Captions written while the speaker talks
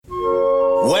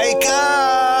Wake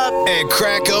up and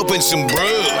crack open some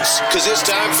brews, because it's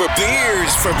time for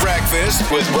Beers for Breakfast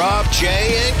with Rob,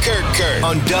 Jay, and Kurt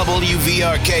on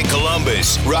WVRK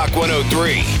Columbus, Rock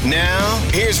 103. Now,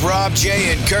 here's Rob,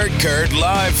 Jay, and Kurt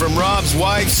live from Rob's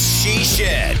wife's she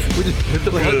shed.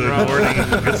 Good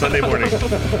morning. Good Sunday morning,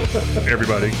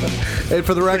 everybody. And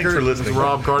for the record, Thanks for listening. It's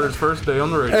Rob Carter's first day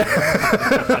on the radio.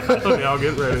 Y'all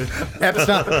get ready.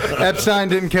 Epstein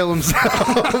didn't kill himself.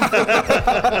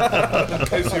 In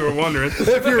case you were wondering.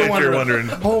 If you were wondering.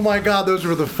 Oh my God, those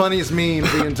were the funniest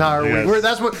memes the entire week.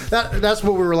 That's what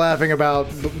we were laughing about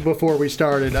before we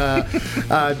started. The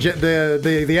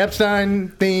Epstein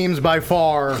themes by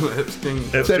far. Epstein,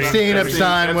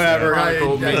 whatever.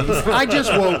 I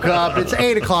just woke up. It's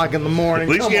 8 o'clock in the morning.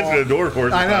 At least you answered the door for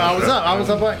us. I know. I was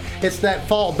up. It's that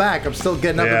fall back. I'm still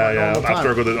getting up at my normal time. I've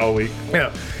struggled with it all week.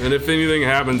 Yeah. And if anything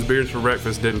happens, Beers for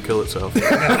Breakfast didn't kill itself.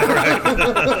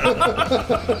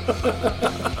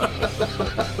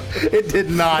 It did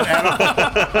not at all.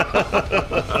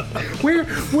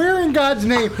 Where in God's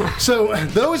name? So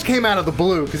those came out of the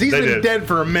blue because he's been dead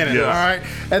for a minute, all right?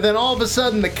 And then all of a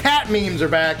sudden the cat memes are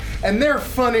back, and they're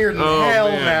funnier than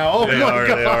hell now. Oh, they my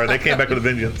God. They are. They came back with a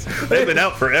vengeance. They've been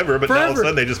out forever, but now all of a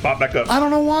sudden they just pop back up. I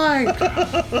don't know why,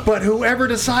 but whoever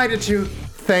decided to.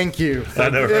 Thank you. I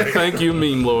know, right? Thank you,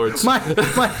 meme lords.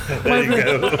 There you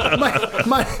go.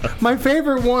 My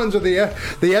favorite ones are the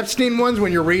Epstein ones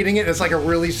when you're reading it. It's like a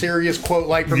really serious quote,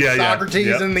 like from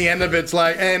Socrates, and the end of it's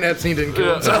like, and Epstein didn't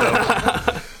kill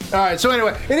himself. All right, so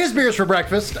anyway, it is Beers for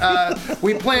Breakfast. Epstein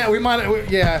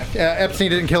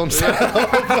didn't kill himself.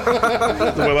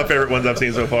 One of my favorite ones I've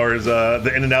seen so far is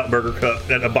the In-N-Out Burger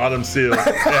Cup at a bottom seal. It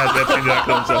has Epstein did not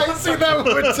kill himself. I see that one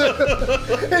too.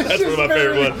 That's one of my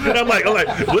favorite ones. And I'm like,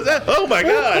 was that? Oh my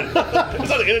God! It's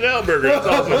not an In-N-Out Burger. That's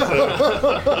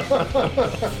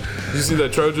awesome. Did you see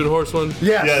that Trojan horse one?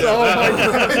 Yes. Oh my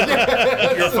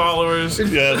God. Your followers.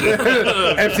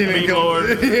 Epstein didn't kill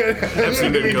himself.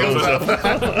 Epstein didn't kill himself.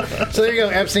 So there you go.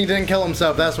 Epstein didn't kill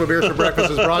himself. That's what Beers for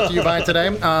Breakfast is brought to you by today.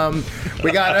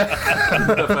 We got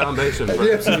the foundation.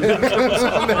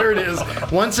 There it is.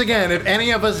 Once again, if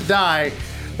any of us die,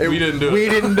 we didn't do it. We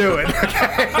didn't do it.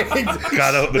 Okay.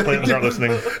 God, I hope the Clintons aren't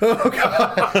listening. Oh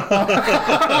God.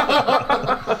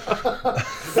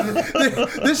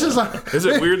 This is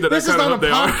it weird that I kind of hope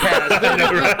they are?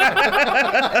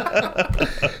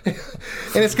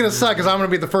 And it's gonna suck because I'm gonna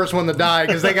be the first one to die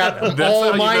because they got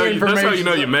all my information. That's how you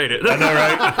know you made it. I know,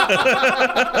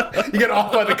 right? You get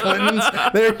off by the Clintons.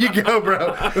 There you go,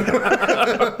 bro.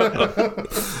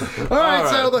 All right.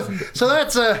 So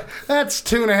that's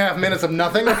 2.5 minutes of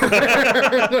nothing.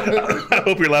 I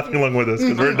hope you're laughing along with us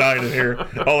because we're dying in here.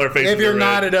 All our faces. If you're are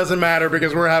not, red. it doesn't matter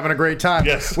because we're having a great time.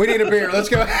 Yes. We need a beer. Let's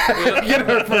go. Get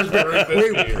our first beer.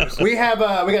 We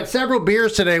got several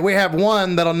beers today. We have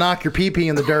one that'll knock your pee-pee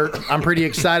in the dirt. I'm pretty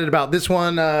excited about this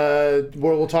one.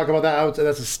 We'll talk about that.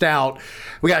 That's a stout.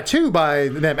 We got two by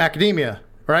Academia.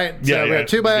 Right? So we got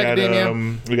two by Academia.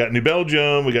 We got New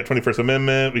Belgium, we got 21st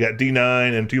Amendment, we got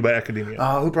D9, and two by Academia.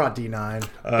 Oh, who brought D9?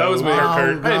 That was me.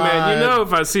 Hey, man, you know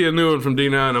if I see a new one from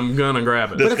D9, I'm going to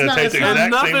grab it.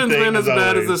 And nothing's been as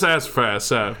bad as this Asperfast,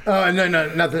 so. Oh, no,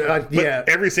 nothing. Yeah.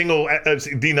 Every single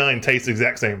D9 tastes the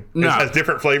exact same. No. It has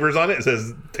different flavors on it. It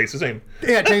says tastes the same.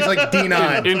 Yeah, it tastes like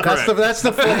D9. Incorrect. That's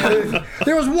the flavor.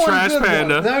 There was one Trash good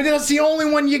Panda. one. That's the only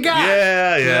one you got.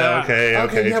 Yeah. Okay. Yeah,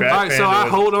 Trash all right, so I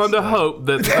hold on to hope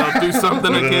that I'll do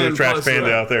something again. Trash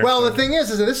Panda out there. Well, the thing is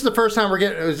that this is the first time we're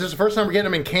getting. Is this the first time we're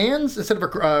getting them in cans instead of a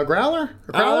growler?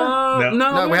 A crowler?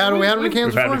 No, we had them in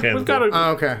cans before. We've got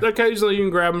okay. Occasionally, you can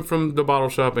grab them from the bottle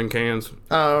shop in cans.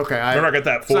 Oh, okay. Remember, I got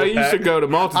that 4-pack. So you should go to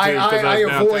Multitude.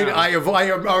 I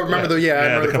remember the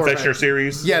Confessioner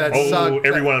series. Yeah, that sucked.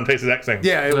 Every one of them tastes the exact same.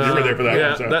 Yeah, you were there for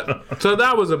that one. So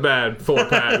that was a bad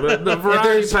 4-pack. The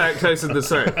variety pack tasted the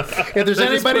same. If there's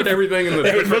anybody, put everything in the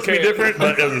it was supposed to be different,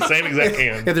 but it was the same exact can.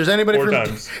 If there's anybody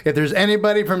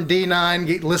from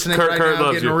D9 listening Kurt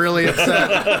now, getting really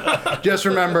upset, just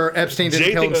remember Epstein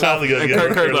didn't kill himself.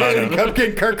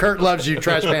 Kurt loves you,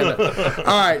 Trash Panda. All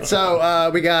right,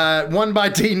 so we got one by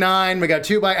D9, we got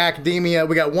two by Academia,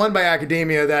 we got one by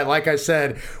Academia that, like I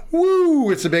said,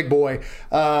 woo, it's a big boy.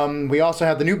 We also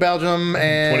have the New Belgium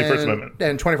and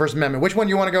 21st Amendment. Which one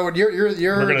do you want to go with?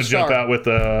 We're going to jump out with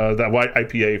that white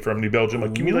IPA from New Belgium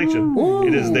Accumulation. Ooh.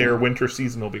 It is their winter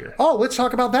seasonal beer. Oh, let's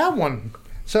talk about that one.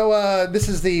 So this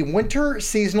is the winter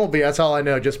seasonal beer. That's all I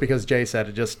know, just because Jay said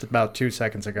it just about 2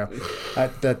 seconds ago. You're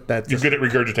good at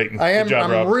regurgitating. I am. Good job,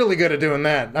 I'm Rob. really good at doing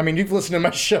that. I mean, you've listened to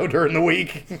my show during the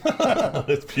week.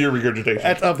 It's pure regurgitation.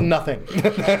 That's of nothing.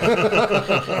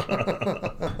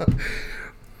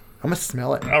 I'm going to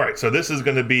smell it. All right, so this is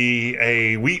going to be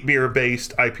a wheat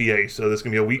beer-based IPA. So this is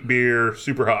going to be a wheat beer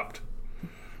super hopped.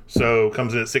 So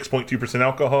comes in at 6.2%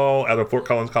 alcohol out of Fort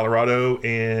Collins, Colorado,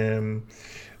 and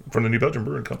from the New Belgium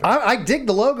Brewing Company. I dig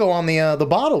the logo on the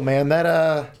bottle, man.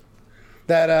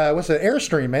 That what's it?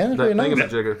 Airstream, man. That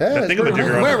thingamajigger. Yeah,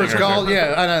 Thingamajigger. Whatever it's called.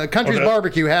 Yeah, I know. Country's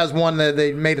Barbecue has one that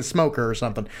they made a smoker or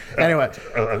something. Anyway,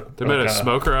 they made a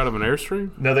smoker out of an Airstream.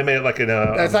 No, they made it like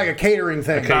it's like a catering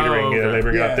thing. Catering. Yeah, they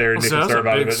bring it out there and they can serve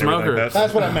out of it. Smoker. Like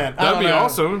That's what I meant. That'd be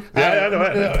awesome.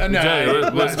 Yeah, I know. No,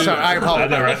 let's do sorry, I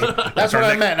apologize. I know, right? That's what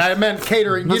I meant. I meant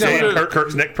catering. You know,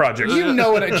 Kirk's next project. You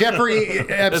know what? Jeffrey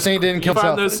Epstein didn't kill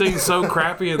himself. You find himself. those things so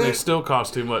crappy and they still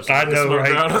cost too much. I know,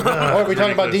 right? Are we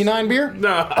talking about D9 beer?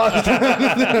 No.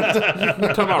 We're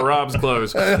talking about Rob's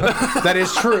clothes. That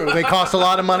is true. They cost a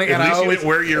lot of money, and I always you didn't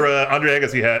wear your Andre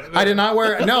Agassi hat. I did not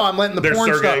wear. No, I'm letting the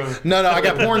porn star. No, I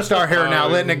got porn star hair now.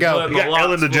 Letting it go. You got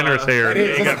Ellen DeGeneres hair.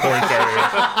 You got porn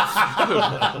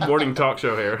star hair. Morning talk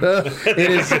show hair.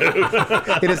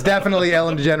 It is definitely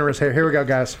Ellen DeGeneres hair. Here we go,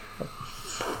 guys.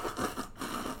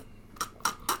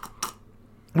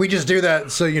 We just do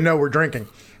that so you know we're drinking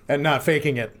and not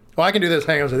faking it. Well, I can do this.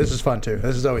 Hang on, this is fun too.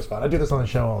 This is always fun. I do this on the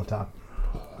show all the time.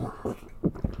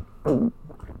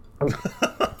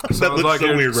 Sounds like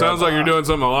you're doing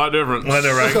something a lot different. I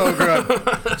know, right? So good.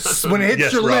 When it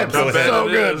hits your Rob, lips, it's so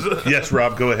good. Yes,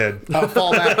 Rob, go ahead. I'll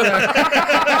fall back.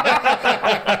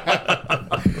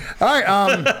 All right.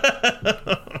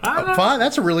 Fine.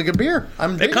 That's a really good beer.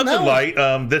 It comes in light.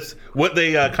 What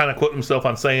they kind of quote themselves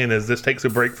on saying is this takes a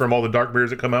break from all the dark beers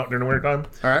that come out during the wintertime.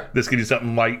 All right. This gives you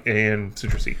something light and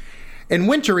citrusy. And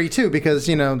wintry too, because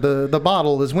the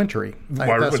bottle is wintry.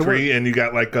 Wintry, and you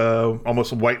got like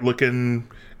almost a white looking,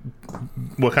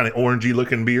 what kind of orangey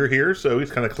looking beer here. So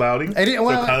it's kind of cloudy. So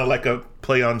kind of like a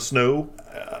play on snow.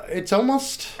 It's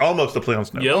almost a play on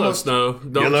snow. Yellow snow.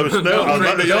 Yellow snow. Don't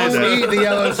eat the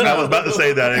yellow snow. I was about to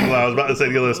say that. I was about to say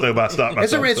yellow snow, but I stopped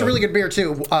myself. It's a really good beer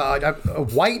too. A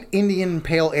white Indian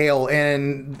pale ale,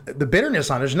 and the bitterness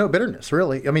on it. There's no bitterness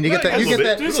really. I mean, you get that.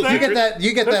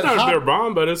 That's not a beer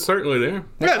bomb, but it's certainly there.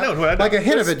 Yeah, no, like a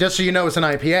hint of it, just so you know it's an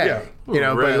IPA.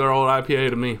 Yeah, regular old IPA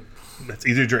to me. That's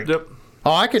easy to drink. Yep.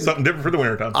 Oh, I could something different for the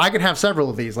wintertime. I could have several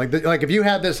of these. Like if you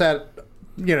had this at,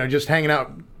 just hanging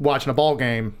out watching a ball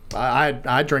game,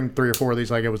 I'd drink 3 or 4 of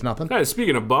these like it was nothing. Hey,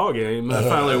 speaking of ball game, I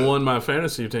finally won my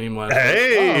fantasy team last night.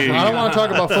 Hey! I don't want to talk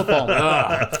about football.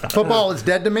 Football is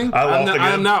dead to me.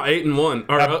 I'm now 8-1,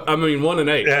 or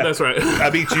 1-8. Yeah, that's right. I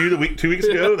beat you 2 weeks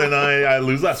ago, then I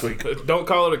lose last week. Don't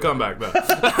call it a comeback, though.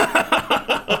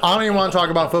 I don't even want to talk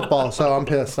about football, so I'm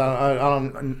pissed. I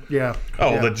don't. Yeah.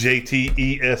 Oh, the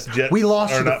JTES Jets. We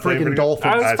lost to the freaking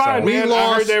Dolphins. That's fine, man.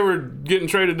 I heard they were getting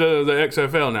traded to the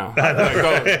XFL now.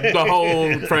 The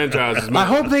whole franchise is moving. I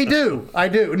hope they do. I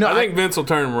do. No, I think Vince will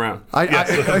turn them around. Vince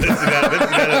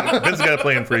got a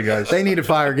plan for you guys. They need to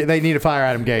fire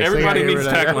Adam Gase. Everybody needs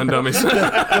tackling dummies.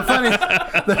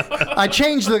 I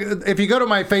changed if you go to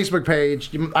my Facebook page,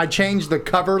 I changed the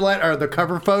cover the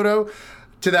cover photo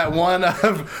to that one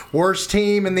of worst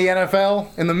team in the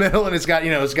NFL in the middle, and it's got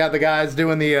the guys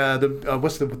doing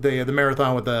the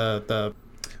marathon with the.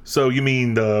 So you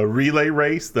mean the relay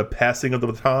race, the passing of the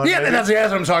baton? Yeah, that's what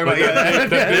I'm talking about. Yeah.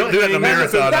 They don't do that in the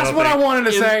marathon. That's what I wanted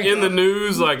to say. In the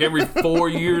news, like every 4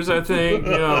 years, I think.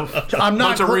 I'm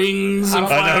not bunch of rings and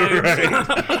flags. I know,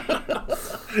 right?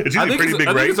 It's I think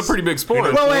it's a pretty big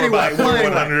sport. Well, anyway,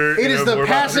 it is the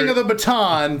passing of the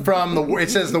baton from it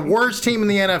says the worst team in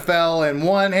the NFL. In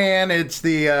one hand, it's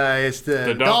the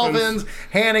Dolphins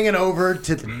handing it over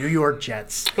to the New York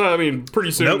Jets. Well, I mean,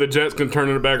 pretty soon the Jets can turn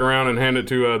it back around and hand it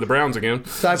to the Browns again.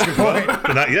 That's a good point.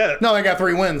 But not yet. No, they got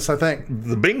 3 wins, I think.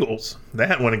 The Bengals, they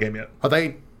haven't won a game yet. Are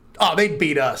they? Oh, they'd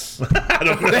beat us. I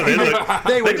don't know. They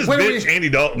just benched Andy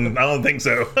Dalton. I don't think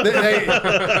so.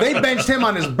 They benched him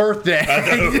on his birthday.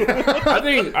 I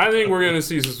think we're going to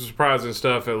see some surprising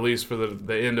stuff, at least for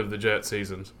the end of the Jet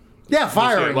seasons. Yeah,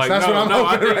 firings. That's what I'm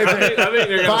hoping. I think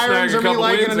they're going to snag a couple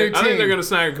wins. I think they're going to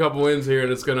snag a couple wins here,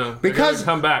 and it's going to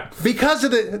come back. Because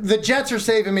of the Jets are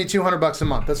saving me $200 a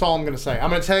month. That's all I'm going to say. I'm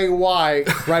going to tell you why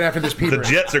right after this. The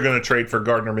Jets are going to trade for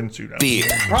Gardner Minshew now. Beer.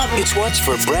 It's what's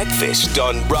for breakfast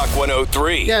on Rock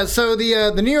 103. Yeah, so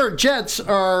the New York Jets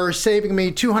are saving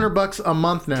me $200 a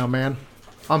month now, man.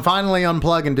 I'm finally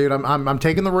unplugging, dude. I'm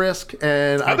taking the risk,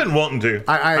 and I've been wanting to.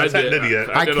 I did it.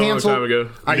 I did canceled. A long time ago.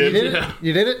 You did it? Yeah.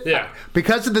 You did it? Yeah.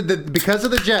 Because of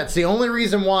the Jets. The only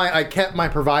reason why I kept my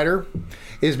provider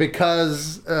is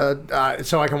because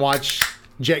so I can watch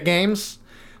Jet games.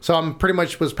 So I'm pretty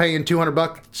much was paying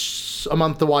 $200 a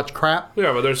month to watch crap.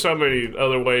 Yeah, but there's so many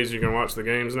other ways you can watch the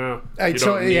games now. Just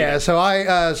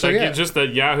the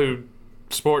Yahoo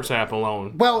sports app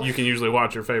alone, you can usually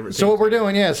watch your favorite team. So what we're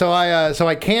doing, so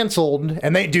I canceled,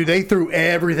 and they threw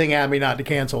everything at me not to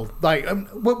cancel. Like,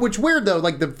 which weird though.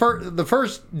 Like the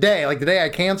first day, like the day I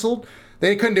canceled,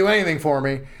 they couldn't do anything for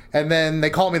me, and then they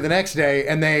called me the next day,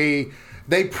 and they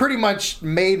pretty much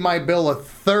made my bill a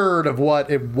third of what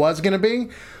it was going to be.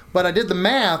 But I did the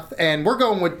math, and we're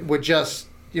going with just,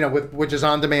 with just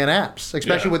on-demand apps,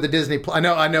 especially with the Disney Plus.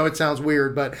 I know it sounds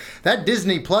weird, but that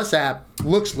Disney Plus app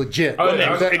looks legit. Oh,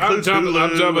 yeah. I'm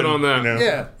jumping on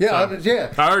that.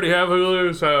 Yeah. I already have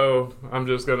Hulu, so I'm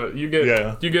just gonna. You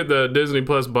get the Disney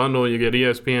Plus bundle. You get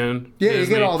ESPN. Yeah, Disney, you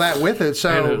get all that with it.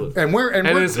 So and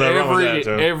it's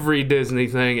every Disney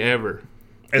thing ever.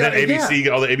 And then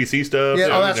ABC, all the ABC stuff. Yeah,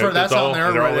 that's on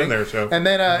there. They're all in there. So. And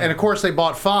then, and of course, they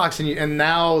bought Fox, and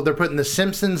now they're putting The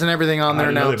Simpsons and everything on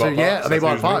there now too. Yeah, they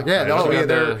bought Fox. Yeah,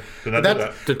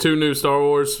 the 2 new Star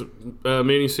Wars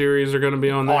miniseries are going to be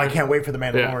on there. Oh, I can't wait for the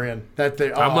Mandalorian. Yeah.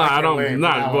 I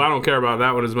don't care about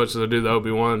that one as much as I do the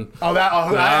Obi-Wan.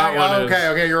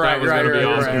 Okay, you're right.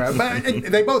 But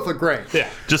they both look great. Yeah.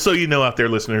 Just so you know, out there,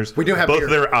 listeners, we do have both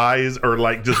their eyes are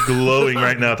like just glowing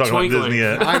right now talking about Disney.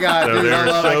 I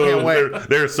got. I can't wait.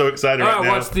 They're so excited right now.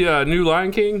 I watched the new Lion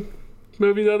King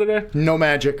movie the other day. No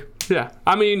magic. Yeah.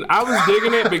 I mean, I was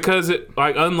digging it because it,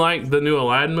 like, unlike the new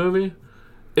Aladdin movie,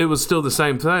 it was still the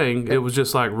same thing. It was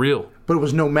just, like, real. But it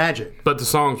was no magic. But the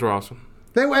songs were awesome.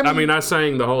 I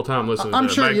sang the whole time listening to it. I'm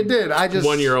sure you did.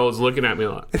 1-year-olds looking at me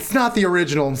like... It's not the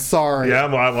original. I'm sorry. Yeah,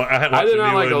 I did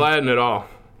not like Aladdin at all.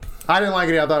 I didn't like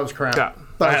it. I thought it was crap. Yeah.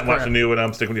 I hadn't watched the new one.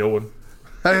 I'm sticking with the old one.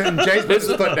 And Jay's put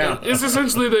his foot down. It's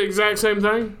essentially the exact same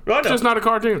thing. It's just not a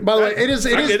cartoon. By the way, it is.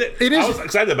 I was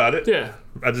excited about it. Yeah.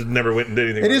 I just never went and did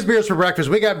anything. It is Beers for Breakfast.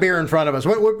 We got beer in front of us.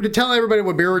 Tell everybody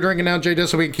what beer we're drinking now, Jay, just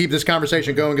so we can keep this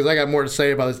conversation going, because I got more to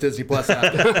say about this Disney Plus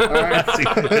app. All right.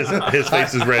 His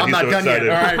face is red. I'm not done yet.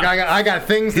 All right, I got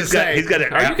things to say. He's got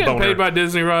an Are you getting paid by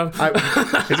Disney, Rob? He's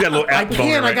got a little app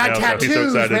boner I got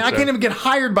tattoos, so man. I can't even get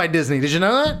hired by Disney. Did you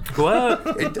know that?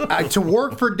 What? To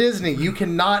work for Disney, you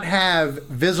cannot have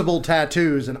visible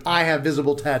tattoos, and I have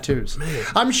visible tattoos. Man.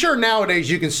 I'm sure nowadays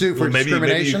you can sue for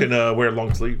discrimination. Maybe you can wear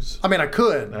long sleeves. I mean, I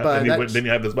could, but then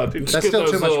you have this tattoos. That's still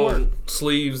too much work.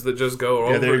 Sleeves that just go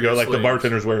over. Yeah, there you go, like sleeves. the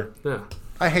bartenders wear. Yeah.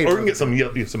 I hate it. Or you can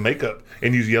get some makeup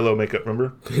and use yellow makeup,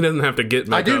 remember? He doesn't have to get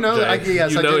makeup. I do know that.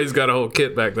 He's got a whole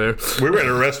kit back there. We were at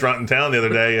a restaurant in town the other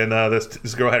day, and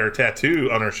this girl had her tattoo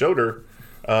on her shoulder.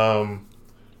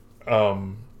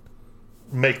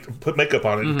 Put makeup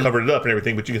on it and covered it up and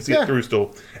everything, but you can see it through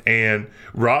still. And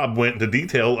Rob went into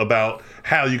detail about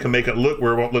how you can make it look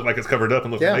where it won't look like it's covered up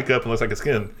and looks like makeup and looks like a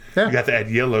skin. Yeah. You have to add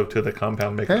yellow to the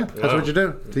compound makeup. Yeah, that's what you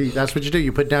do. That's what you do.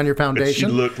 You put down your foundation.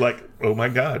 But she looked like, oh my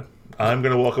God. I'm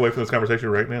going to walk away from this conversation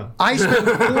right now. I spent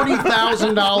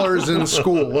 $40,000 in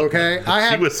school, okay?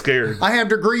 She was scared. I have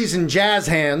degrees in jazz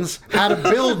hands, how to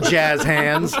build jazz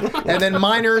hands, and then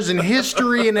minors in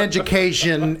history and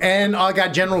education, and I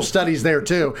got general studies there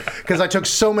too, because I took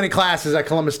so many classes at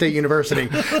Columbus State University.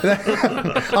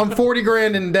 I'm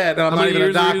 $40,000 in debt, and I'm not even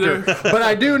a doctor. But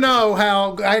I do know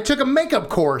how I took a makeup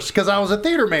course because I was a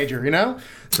theater major, you know?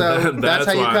 So that's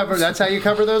how you cover. That's how you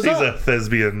cover those. He's a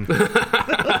thespian.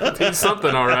 He's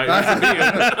something, all right.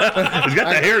 He's got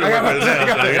the hair to work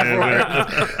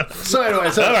with. So anyway,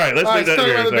 all right, let's do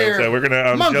that here. So we're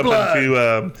gonna jump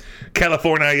into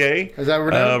California. Is that what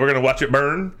we're doing? We're gonna watch it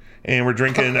burn. And we're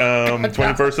drinking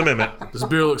 21st Amendment. This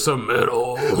beer looks so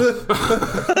metal.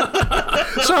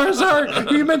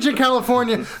 Sorry. You mentioned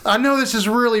California. I know this is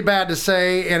really bad to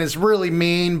say, and it's really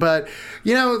mean, but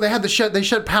you know they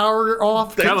shut power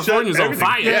off. California's on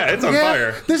fire. Yeah, it's on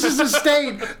fire. This is a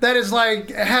state that is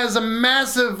has a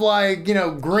massive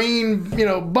green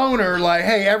boner. Like,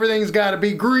 hey, everything's got to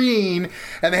be green,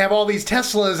 and they have all these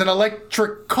Teslas and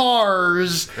electric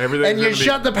cars, and you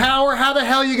shut the power. How the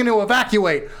hell are you going to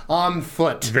evacuate? On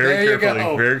foot. Very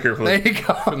carefully. There you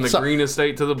go. From the greenest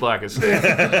state to the blackest state.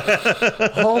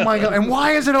 Oh my God! And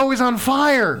why is it always on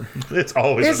fire? It's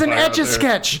always. It's an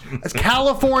Etch-a-Sketch.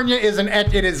 California is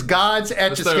it is God's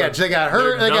Etch-a-Sketch. They got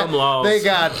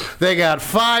They got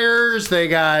fires. They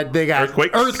got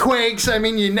earthquakes. I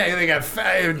mean, they got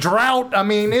drought. I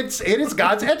mean, it is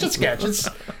God's Etch-a-Sketch.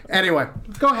 Anyway,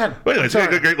 go ahead. Well, anyway, it's a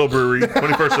great little brewery,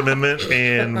 21st Amendment,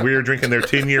 and we're drinking their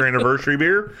 10-year anniversary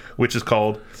beer, which is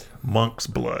called Monk's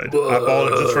Blood. I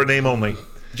bought it just for name only.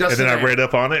 I read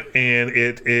up on it, and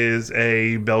it is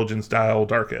a Belgian-style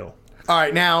dark ale. All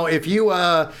right, now, if you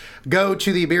go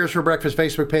to the Beers for Breakfast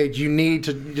Facebook page, you need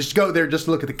to just go there just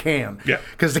to look at the can. Yeah.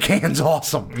 Because the can's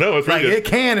awesome. No, it's really good. The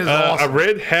can is awesome. I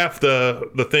read half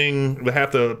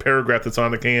the paragraph that's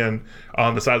on the can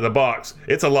on the side of the box.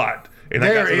 It's a lot. And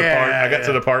I got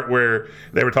to the part where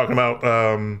they were talking about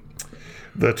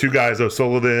the two guys,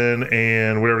 O'Sullivan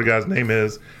and whatever the guy's name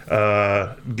is,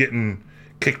 getting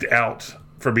kicked out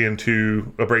for being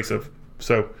too abrasive.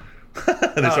 So they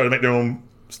started to make their own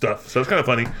stuff. So it's kind of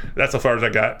funny. That's as far as I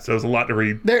got. So it was a lot to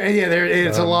read.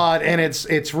 It's a lot, and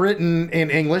it's written in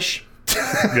English.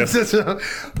 Yes.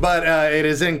 But it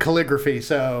is in calligraphy,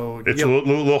 so it's a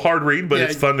little hard read, but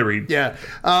it's fun to read. Yeah. This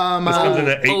comes in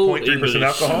at 8.3%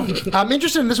 alcohol. I'm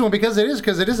interested in this one because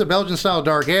it is a Belgian style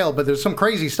dark ale, but there's some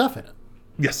crazy stuff in it.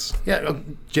 Yes. Yeah,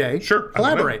 Jay. Sure.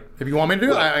 Elaborate if you want me to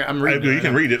do it. I'm reading. You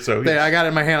can read it. So yes. I got it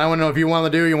in my hand. I want to know if you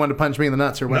want to do. You want to punch me in the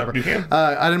nuts or whatever. No, you can.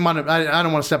 I didn't want to. I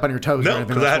don't want to step on your toes. No,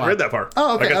 because I hadn't read that part.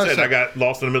 Oh, okay. Like I said, I got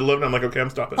lost in the middle of it. I'm like, okay, I'm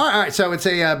stopping. All right. So it's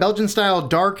a Belgian style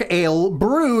dark ale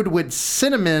brewed with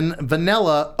cinnamon,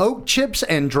 vanilla, oak chips,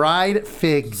 and dried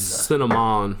figs.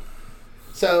 Cinnamon.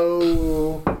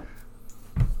 So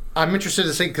I'm interested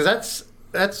to see because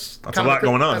that's a lot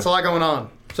going on. That's a lot going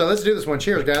on. So let's do this one.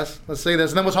 Cheers, guys. Let's see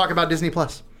this, and then we'll talk about Disney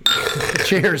Plus.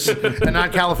 Cheers, and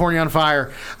not California on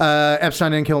fire.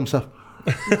 Epstein didn't kill himself.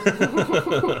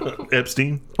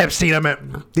 Epstein, I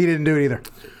meant he didn't do it either.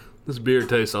 This beer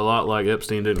tastes a lot like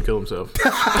Epstein didn't kill himself. We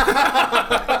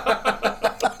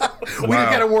just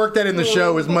got to work that in the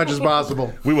show as much as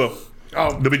possible. We will.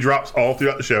 There'll be drops all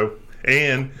throughout the show,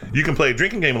 and you can play a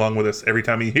drinking game along with us. Every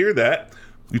time you hear that,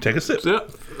 you take a sip.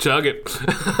 Chug it.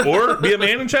 Or be a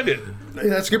man and chug it.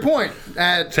 That's a good point.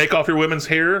 Take off your women's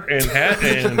hair and hat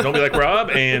and don't be like Rob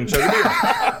and chug a beer.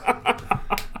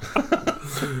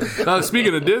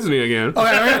 Speaking of Disney again. So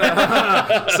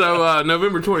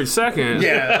November 22nd,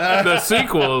 the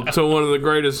sequel to one of the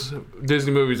greatest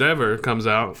Disney movies ever comes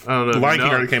out. I don't know. The Lion King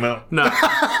already came out. No.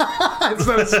 It's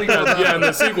not a sequel. Yeah, and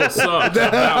the sequel sucked.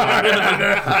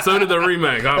 So did the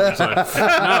remake, obviously. No,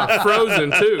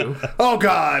 Frozen 2. Oh,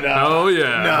 God. Oh,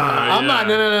 yeah. No, I'm not.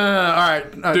 No. All right.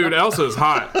 Dude, Elsa's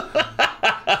hot.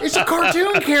 It's a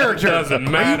cartoon character. Doesn't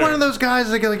matter. Are you one of those guys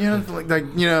that do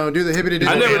the hibbity?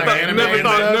 I never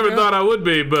thought I would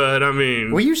be, but I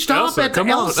mean. Will you stop Elsa, at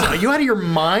Elsa? Are you out of your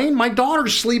mind? My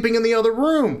daughter's sleeping in the other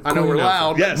room. I know we're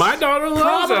loud. Yes. My daughter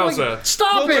loves Elsa.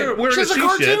 Stop it. We're She's a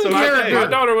cartoon character. My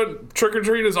daughter went trick or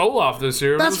treat as Olaf this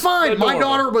year. That's fine. My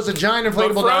daughter was a giant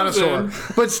inflatable dinosaur,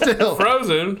 but still.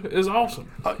 Frozen is awesome.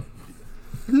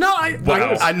 No,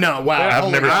 I know.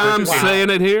 Wow. I'm saying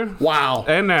it here. Wow.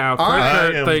 And now,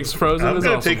 Kurt thinks Frozen is awesome. I'm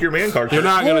going to take your man card. You're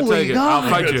not going to take it. I'll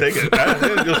fight you. Take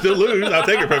it. You'll still lose. I'll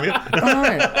take it from you. All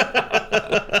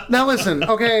right. Now listen.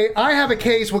 Okay, I have a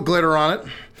case with glitter on it.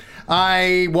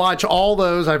 I watch all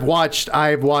those. I've watched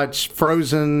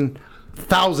Frozen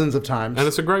thousands of times. And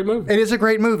it's a great movie. It is a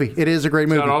great movie. It's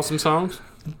got awesome songs.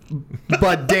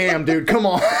 But damn, dude, come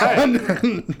on.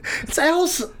 It's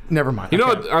Elsa. Never mind. You know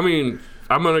what? I mean,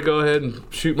 I'm going to go ahead and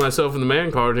shoot myself in the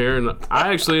man card here. And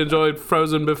I actually enjoyed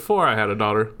Frozen before I had a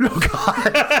daughter. Oh,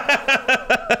 God.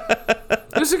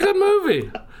 It's a good movie.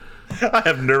 I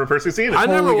have never personally seen it. I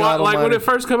never watched, like when it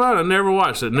first came out, I never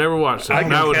watched it. I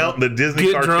can count the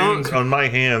Disney cartoons on my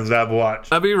hands that I've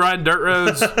watched. I'd be riding dirt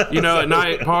roads, at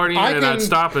night partying, and I'd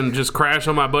stop and just crash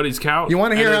on my buddy's couch. You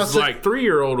want to hear how like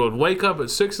 3-year-old would wake up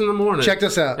at 6 a.m. Check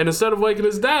this out. And instead of waking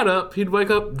his dad up, he'd wake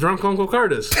up drunk Uncle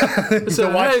Curtis.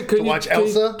 So watch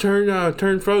Elsa?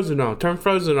 Turn Frozen on. Turn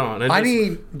Frozen on. And I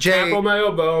need Jay. Tap on my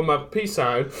elbow on my peace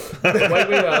sign, wake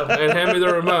me up, and hand me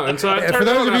the remote. And so I for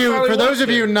those of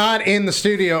you not in the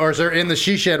studio or in the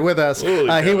she shed with us,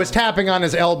 he was tapping on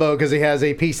his elbow because he has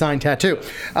a peace sign tattoo.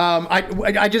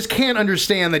 I just can't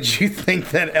understand that you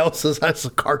think that Elsa's a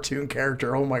cartoon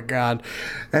character. Oh my God.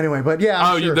 Anyway, but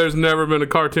yeah. Sure. There's never been a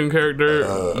cartoon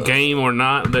character, game or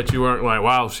not, that you weren't like,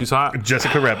 wow, she's hot.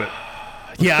 Jessica Rabbit.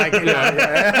 Yeah, I can.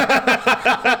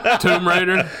 Yeah. Tomb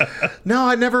Raider. No,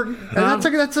 I never. No?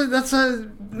 That's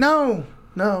a no.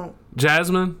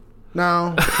 Jasmine.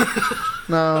 No.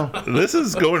 This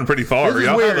is going pretty far. This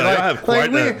is weird. I have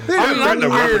quite a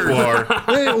repertoire.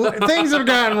 Things have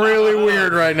gotten really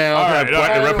weird right now. I have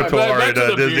quite a repertoire at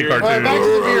Disney cartoons. Back to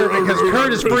the beer because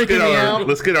Kurt is freaking me out.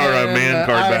 Let's get our man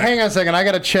card back. Hang on a second. I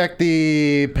got to check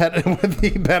the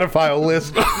pedophile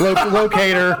list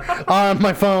locator on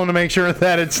my phone to make sure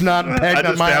that it's not pegged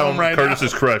on my own right now.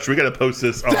 Curtis's crush. We got to post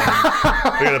this on. the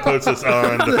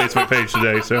Facebook page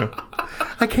today. So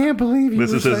I can't believe you.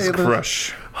 This is his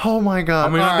crush. Oh my God! I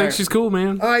mean, I think she's cool,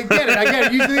 man. I get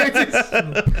it. You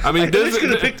think I mean, Disney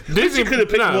could have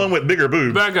picked one with bigger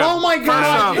boobs. Back up. Oh my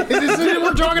God!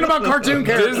 We're talking about cartoon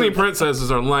characters. Disney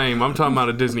princesses are lame. I'm talking about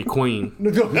a Disney queen.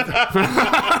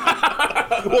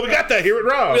 Well, we got that here at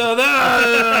Rob.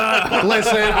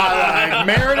 Listen, I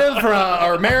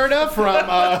like Merida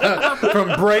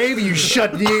from Brave. You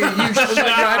shut your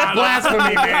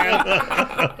blasphemy,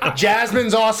 man.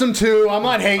 Jasmine's awesome too. I'm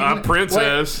not hating.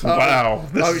 Princess. Wow,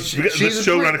 this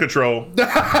show out of control.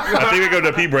 I think we go to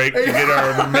a pee break to get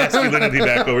our masculinity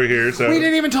back over here. So we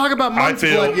didn't even talk about Monk's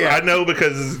Blood yet. I know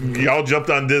because y'all jumped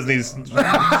on Disney's set list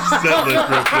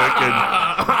real quick, and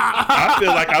I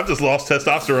feel like I've just lost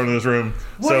testosterone in this room.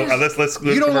 Let's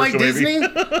you don't like Disney?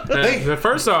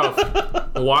 First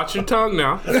off, watch your tongue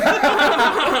now.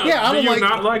 Yeah, I don't Do you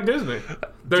not like Disney?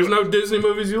 There's no Disney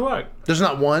movies you like. There's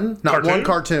not one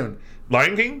cartoon.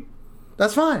 Lion King?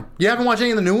 That's fine. You haven't watched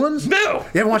any of the new ones? No.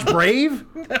 You haven't watched Brave?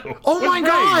 No. Oh my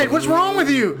God! What's wrong with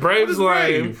you? Brave's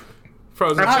lame.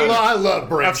 Frozen. I love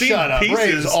Brave. I've seen pieces.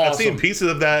 Brave is awesome. I've seen pieces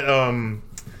of that.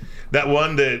 That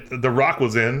one that The Rock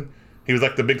was in. He was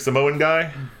like the big Samoan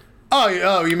guy.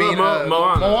 Oh, you mean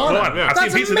Moana? Yeah. I've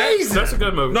seen pieces amazing. of that. That's a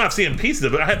good movie. No, I've seen pieces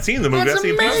of it. I hadn't seen the movie. That's I've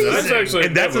seen pieces of it. amazing. That's actually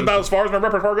and that's about as far as my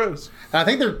repertoire goes. I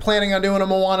think they're planning on doing a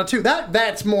Moana too.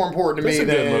 That's more important to me That's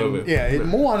a good than movie. Yeah,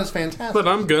 Moana's fantastic. But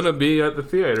I'm gonna be at the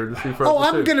theater to see Frozen. Oh,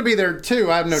 I'm gonna be there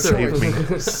too. I have no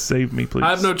choice. Save me, please. I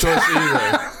have no choice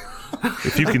either.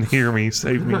 If you can hear me,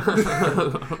 save me.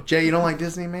 Jay, you don't like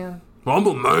Disney, man? I'm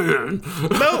a man.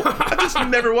 No, I just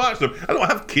never watched them. I don't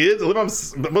have kids. I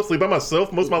live mostly by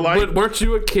myself most of my life. But weren't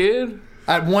you a kid?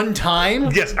 At one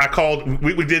time? Yes, I called.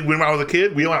 We did when I was a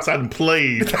kid. We went outside and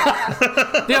played.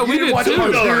 Yeah, we didn't did watch too.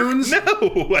 cartoons? No,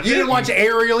 I You didn't watch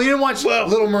Ariel? You didn't watch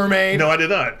Little Mermaid? No, I did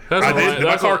not. That's I lame. did. My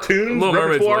That's cartoons Little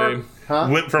Mermaid's repertoire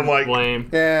lame. went from like Lame.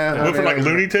 Yeah. went from like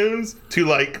Looney Tunes to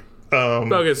like.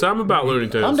 Okay, so I'm about Looney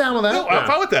Tunes. I'm down with that. No, I'm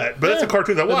fine with that. But that's the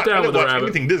cartoons I watch. down I with didn't the watch rabbit.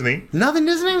 anything Disney. Nothing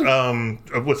Disney?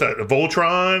 What's that?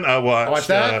 Voltron. I watched. Watch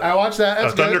that. I watched that.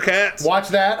 That's good. Thundercats. Watch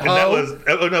that. And that was.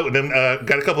 Oh no. Then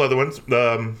got a couple other ones.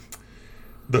 The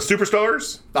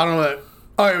Superstars. I don't know that.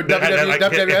 Oh,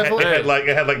 WWF?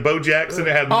 It had like Bo Jackson.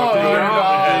 It had.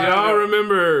 Y'all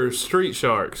remember Street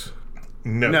Sharks?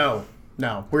 No.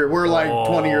 We're like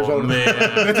 20 years old. Man.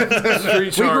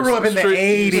 Street Sharks. We grew up in the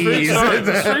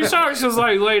 80s. Street Sharks was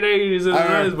like late 80s and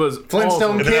the 90s was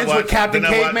Flintstone awesome. Kids with Captain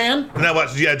Caveman. And I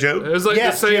watched G.I. Joe. It was like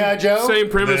Yes, the G.I. Joe. same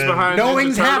premise Then behind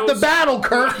Knowing's Ninja half the Turtles. battle,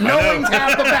 Kurt. Knowing's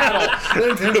half the battle.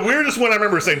 The weirdest one I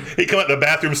remember saying, he come out the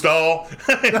bathroom stall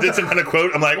and did some kind of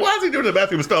quote. I'm like, why is he doing the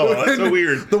bathroom stall? That's so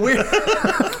weird. The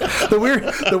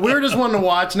weirdest one to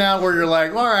watch now, where you're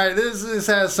like, all right, this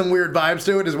has some weird vibes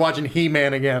to it, is watching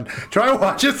He-Man again. Try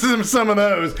watching some of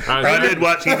those. I did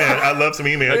watch He-Man. I love some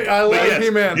He-Man. I love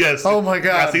He-Man. Yes. Oh my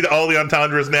God. I see all the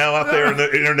entendres now out there on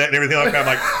the internet and everything like that. I'm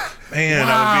like, man,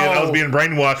 Wow. I was being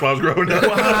brainwashed when I was growing up.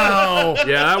 Wow.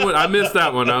 Yeah, I missed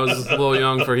that one. I was a little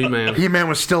young for He-Man. He-Man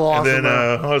was still awesome. And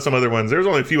then some other ones. There's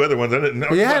only a few other ones. I didn't know.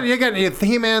 Yeah, you got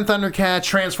He-Man, Thundercats,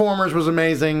 Transformers was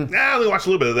amazing. I only watched a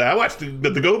little bit of that. I watched the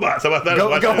GoBots. How about that? Oh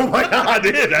my God. I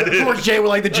did. Of course, Jay would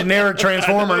like the generic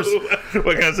Transformers.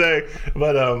 What can I say?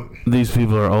 But These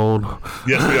people are old.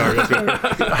 yes, we are. Yes, we are.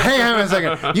 Hey, hang on a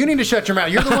second. You need to shut your mouth.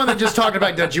 You're the one that just talked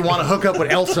about that you want to hook up with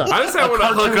Elsa. I just want to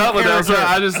hook up with Elsa.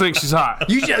 I just think she's hot.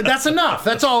 That's enough.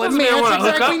 That's all it Doesn't means. mean I That's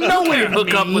wanna exactly hook up. what You it can't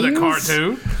hook up with a means.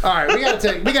 cartoon. All right, we gotta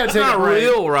take It's a not break.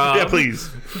 real, Rob. Yeah, please.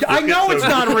 I know it's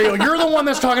not real. You're the one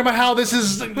that's talking about how this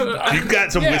is. You've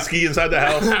got some whiskey inside the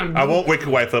house. I won't wake your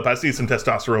wife up. I see some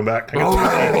testosterone back.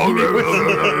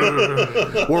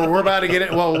 We're about to get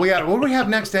it. Well, what do we have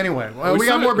next anyway? Well, we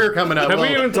got more beer coming up. Have we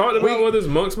even talked about what this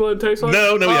monk's blood tastes like?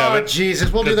 No, we Oh, haven't.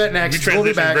 Jesus. We'll do that next. You We'll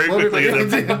be transitioned back. very We'll be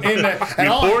quickly. back. You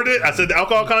poured it. I said the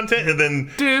alcohol content, and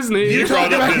then Disney. you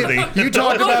brought up Disney. You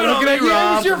talked about Don't it. me, Yeah,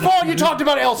 Rob. it's your fault. You talked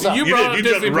about Elsa. You You brought did. up You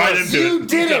Disney jumped right Plus. into it. You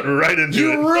did jumped it. right into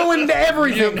You it. ruined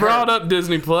everything. You brought up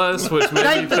Disney Plus, which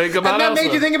made me think about and that Elsa.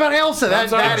 made you think about Elsa.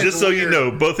 That is Just so you weird.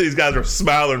 know, both of these guys are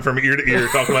smiling from ear to ear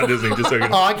talking about Disney. Just so you Oh,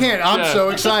 know. I can't. I'm Yeah. so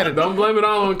excited. Don't blame it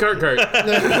all on Kirk.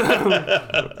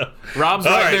 Rob's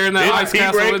All right there in that it's ice tea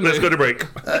castle break. with Let's me. go to break.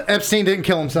 Epstein didn't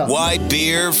kill himself. Why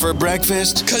beer for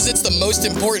breakfast? Because it's the most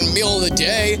important meal of the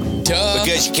day. Duh.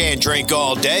 Because you can't drink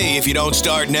all day if you don't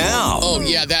start now. Oh,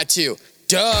 yeah, that too.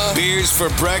 Duh. Beers for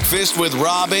breakfast with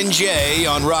Rob and Jay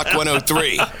on Rock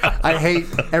 103. I hate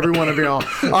every one of y'all.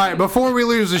 All right, before we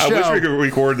lose the I show. wish we could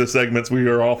record the segments. We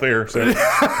are off air. So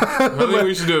I think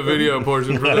we should do a video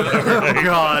portion for that. Oh,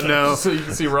 God, no. So you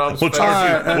can see Rob's we'll face.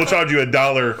 charge you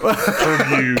 $1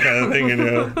 per view, kind of thing. You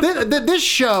know. This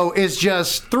show is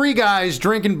just three guys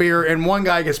drinking beer and one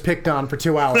guy gets picked on for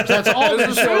 2 hours. That's all This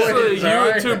this is show seriously is. you all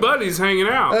and right? two buddies hanging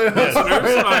out.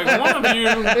 Listeners, like one of you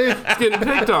is getting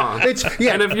picked on.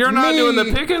 Yeah, And if you're not doing the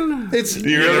picking,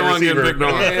 you're the one getting picked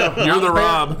on. You're the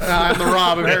Rob. I'm the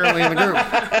Rob, apparently, in the group.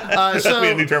 That's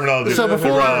a new terminology. So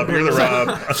before you're the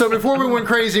Rob. So before we went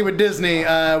crazy with Disney,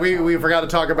 we forgot to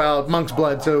talk about Monk's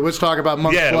Blood. So let's talk about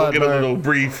Monk's Blood. Yeah, we'll give a little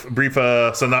brief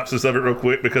synopsis of it real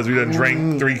quick because we done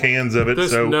drank 3 cans of it.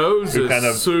 This nose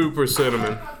is super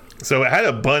cinnamon. So it had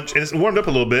a bunch, and it's warmed up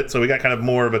a little bit, so we got kind of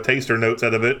more of a taster notes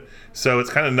out of it. So it's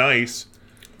kind of nice.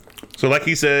 So like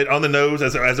he said, on the nose,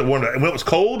 as it warmed up. And when it was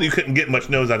cold, you couldn't get much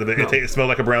nose out of it. No. It smelled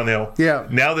like a brown ale. Yeah.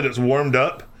 Now that it's warmed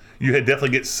up, you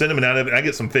definitely get cinnamon out of it. I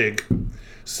get some fig.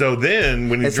 So then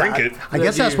when you drink it... I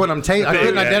guess that's what I'm tasting. I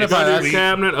couldn't identify that. Go to your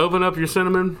cabinet, open up your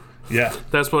cinnamon. Yeah.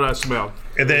 That's what I smell.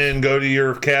 And then go to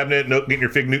your cabinet, get your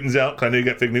Fig Newtons out. Because I know you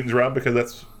got Fig Newtons, Rob, because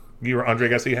that's your Andre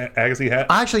Agassi hat.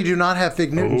 I actually do not have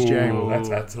Fig Newtons, Jay.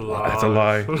 That's a lie. That's a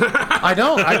lie. I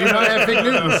don't. I do not have Fig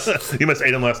Newtons. You must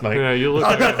ate them last night. Yeah, you look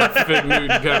like a Fig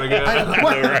Newton kind of guy.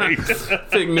 I know, right?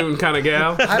 Fig Newton kind of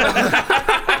gal.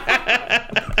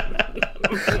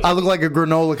 I look like a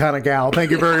granola kind of gal.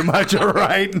 Thank you very much. All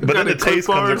right. But then the taste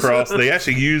comes across. They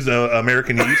actually use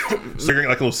American yeast, so you're getting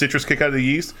like a little citrus kick out of the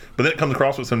yeast. But then it comes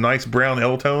across with some nice brown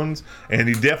ale tones, and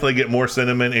you definitely get more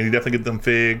cinnamon, and you definitely get them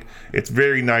fig. It's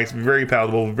very nice, very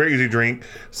palatable, very easy to drink.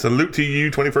 Salute to you,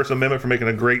 21st Amendment, for making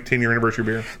a great 10-year anniversary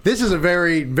beer. This is a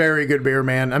very, very good beer,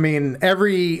 man. I mean,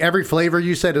 every flavor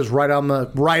you said is right on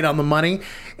the money,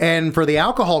 and for the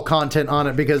alcohol content on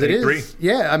it, because it is.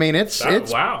 Yeah, I mean, it's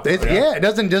wow.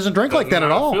 It doesn't drink like that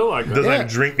at all. Feel like that. It doesn't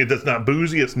drink. It does not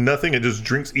boozy. It's nothing. It just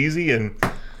drinks easy and.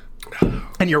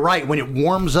 And you're right. When it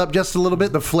warms up just a little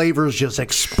bit, the flavors just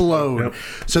explode. Yep.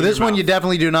 So this one you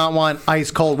definitely do not want ice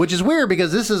cold, which is weird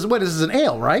because this is an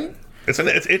ale, right? It's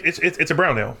a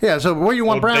brown ale. Yeah. So where you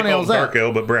want brown ales at? Dark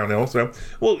ale, but brown ale. So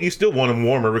you still want them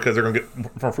warmer because they're going to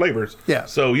get more flavors. Yeah.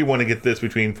 So you want to get this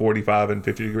between 45 and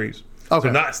 50 degrees. Okay.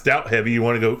 So not stout heavy. You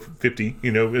want to go 50.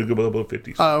 It'll go below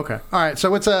 50. Oh, okay. All right. So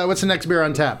what's the next beer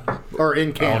on tap or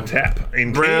in can? On tap.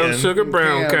 In brown can, sugar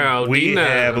brown cow. We D9.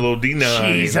 have a little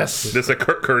D9. Jesus. This is a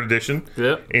Kurt edition.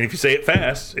 Yep. And if you say it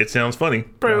fast, it sounds funny.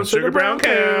 Brown sugar brown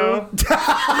cow.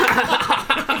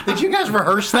 Did you guys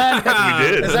rehearse that? We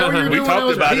did. Is that what you were doing? We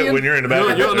talked about it when you're in the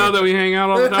bathroom. You don't know that we hang out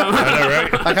all the time. I know,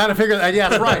 right? I kind of figured that. Yeah,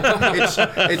 that's right.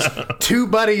 It's two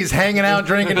buddies hanging out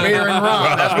drinking beer and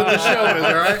rum. That's what the show is,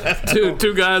 all right?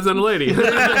 Two guys and a lady.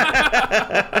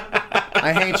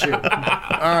 I hate you. All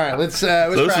right, let's So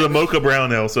this is a mocha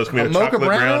brown ale. So it's going to be a chocolate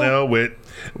brown ale with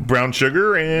brown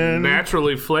sugar and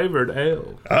naturally flavored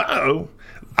ale. Uh-oh.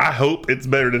 I hope it's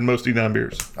better than most D9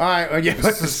 beers. All right, yeah.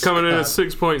 This is coming in at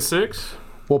 6.6.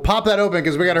 We'll pop that open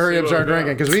because we got to hurry up and start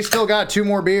drinking because we still got 2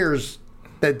 more beers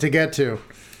to get to.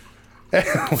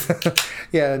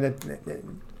 Yeah,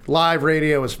 live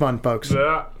radio is fun, folks.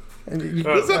 Yeah.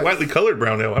 This is a lightly colored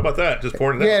brown ale. How about that? Just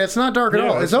pouring it out. Yeah, it's not dark at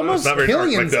all. It's almost not very dark. Like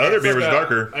Killian's. the other beer was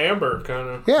darker. Amber kind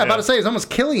of. Yeah, about to say it's almost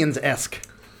Killian's-esque.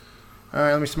 All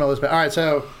right, let me smell this bit. All right,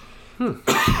 so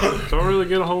don't really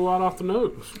get a whole lot off the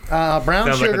nose. Brown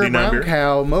Sounds like sugar, a D9 brown beer.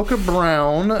 cow, mocha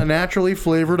brown, a naturally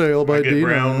flavored ale by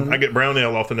D9. I get brown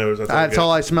ale off the nose. That's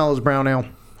all I smell is brown ale.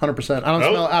 100%.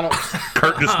 I don't.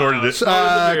 Kurt just snorted it.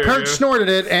 Kurt snorted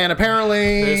it, and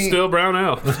apparently It's still brown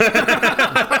ale.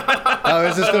 Oh,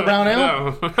 is this still brown ale?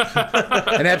 No.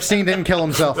 And Epstein didn't kill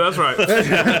himself. That's right. All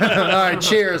right,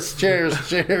 cheers. So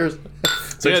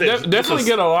Yeah, you said definitely this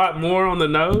get a lot more on the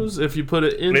nose if you put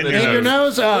it in In the your In your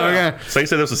nose? Oh, okay. So you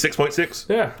said this was 6.6?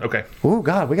 Yeah. Okay. Oh,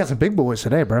 God, we got some big boys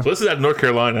today, bro. So this is out of North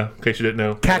Carolina, in case you didn't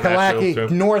know. Kakalaki, So-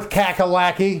 North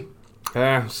Kakalaki.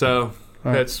 Yeah, so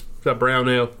that's a brown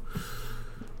ale.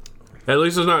 At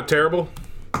least it's not terrible,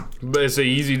 but it's an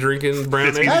easy drinking brown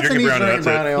It's ale. easy. That's an drinking easy brown ale, drinking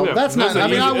brown ale. Yeah. That's not. I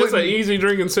mean, I it's an wouldn't. easy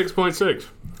drinking 6.6.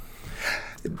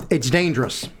 It's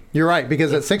dangerous. You're right,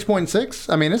 because at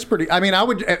 6.6, I mean, it's pretty. I mean, I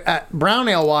would at brown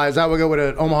ale wise, I would go with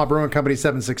an Omaha Brewing Company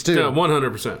 762. Yeah,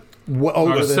 100%.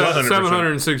 Over this.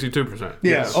 762%.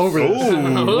 Yeah, over this.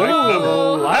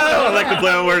 Oh, I like the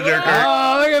play on words there, Kurt.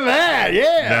 Oh, look at that!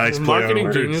 Yeah. Nice play on Marketing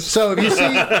words. genius. So if you see,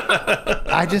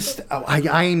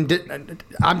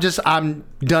 I'm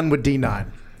done with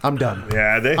D9. I'm done.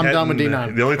 Yeah, I'm done with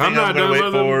D9. The only thing I'm not I'm going to done wait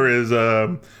with them. for is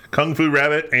Kung Fu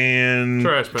Rabbit and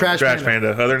Trash Panda. Trash Trash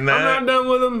Panda. Other than I'm that, not done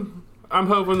with them. I'm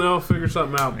hoping they'll figure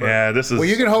something out. But yeah, this is. Well,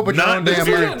 you can hope with your own damn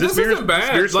money. This isn't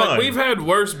bad. beer's Like fine. we've had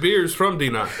worse beers from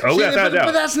D9. Oh, See, yeah, without a but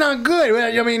doubt. that's not good.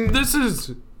 I mean, This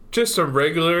is just a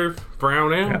regular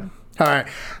brown ale. all right.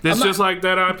 It's just like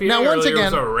that IPA. Now, once earlier. again-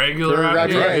 It's a regular You're right,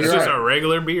 IPA. It's you're just right. a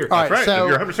regular beer. All right, Right, so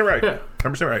you're 100% right. Yeah.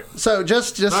 100% right. So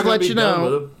just Not to gonna let be you done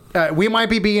know, with we might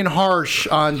be being harsh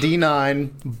on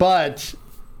D9, but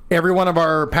Every one of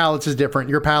our palates is different.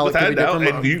 Your palate could be different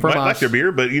and you from might us. like your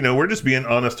beer, but we're just being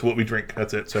honest to what we drink.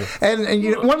 That's it. So,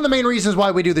 and one of the main reasons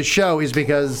why we do the show is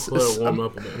because Let it warm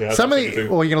up a bit. yeah, some of the you're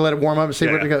gonna let it warm up and see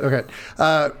what we go. Okay.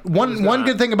 One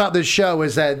good thing about this show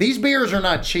is that these beers are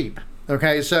not cheap.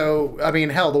 Okay, so I mean,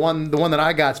 hell, the one that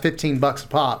I got is $15 a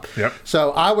pop. Yep.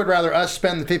 So I would rather us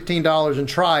spend the $15 and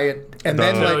try it, and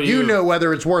then let you know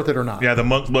whether it's worth it or not. Yeah, the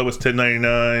Monk Blow was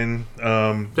 $10.99.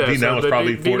 D9 was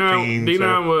probably $14.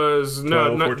 D9 was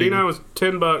D9 was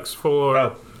 $10 for.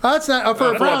 Oh. That's not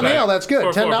for a brown ale. That's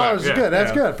good. $10 is good.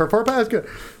 That's good for 4 packs. Good.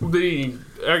 The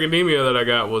Academia that I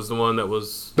got was the one that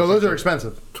was. So those are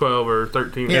expensive. 12 or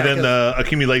 13. Yeah. And then the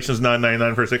accumulation's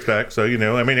 $9.99 for a 6-pack. So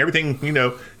I mean, everything.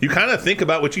 You kind of think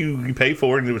about what you pay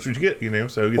for and what you get.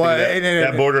 So you think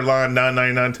that borderline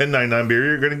 $9.99, $10.99 beer,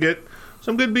 you're going to get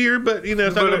some good beer, but it's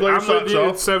not going to blow your socks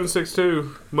off.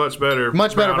 762, much better.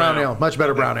 Much better brown ale. Much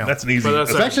better brown ale. That's an easy.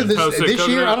 Especially this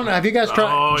year. I don't know. Have you guys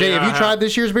tried? Jay, have you tried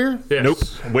this year's beer? Yes. Nope.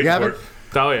 I'm waiting for it.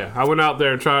 Oh yeah, I went out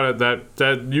there and tried it.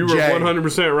 That you were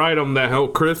 100% right on that whole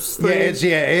crisp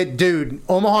thing. Dude.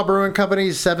 Omaha Brewing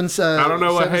Company's 7. I don't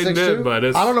know what Hayden did, but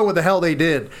I don't know what the hell they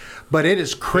did, but it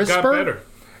is crisper. It got better.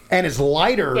 And it's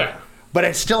lighter. Yeah. But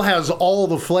it still has all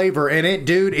the flavor, and it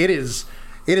is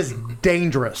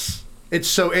dangerous. It's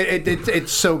so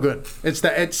it's so good.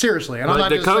 It's seriously. And I'm not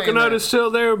the just saying coconut that. is still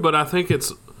there, but I think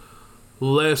it's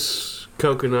less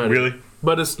coconut. Really?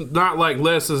 But it's not like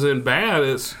less as in bad.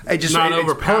 It's not it's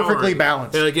overpowering. perfectly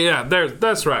balanced.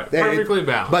 That's right. Perfectly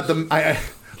balanced. But the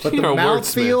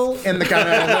mouthfeel and the kind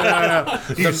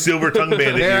of You silver tongue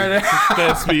bandit.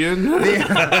 Thespian.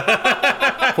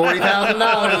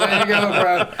 $40,000. There you go,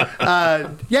 bro.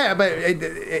 But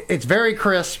it's very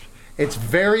crisp. It's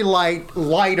very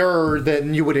lighter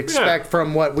than you would expect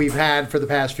from what we've had for the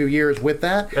past few years with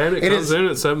that. And it comes in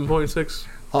at 7.6.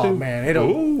 Oh man,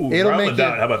 it'll make it.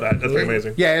 How about that? That's pretty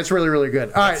amazing. Yeah, it's really, really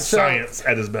good. All right, so science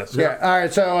at its best. Yeah. All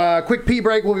right, so quick pee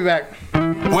break. We'll be back.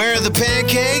 Where are the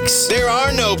pancakes? There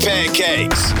are no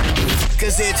pancakes.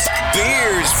 Because it's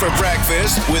beers for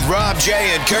breakfast with Rob,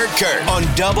 Jay, and Kurt on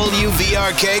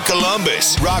WVRK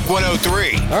Columbus, Rock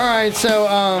 103. All right, so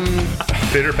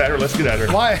Pitter patter, let's get at her.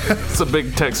 why? It's a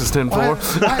big Texas 10-4.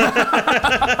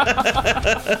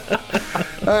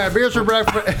 All right, beers for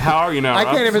breakfast. How are you now, I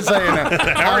Rob? can't even say it now.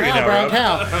 How are you now, brown Rob?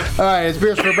 cow. All right, it's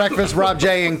beers for breakfast. Rob,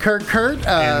 Jay, and Kurt.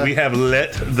 And we have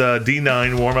let the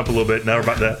D9 warm up a little bit. Now we're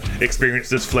about to experience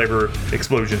this flavor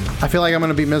explosion. I feel like I'm going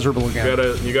to be miserable again.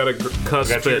 You gotta cusp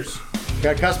it. Cheers.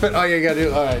 Got cusp it? Oh, yeah, you got to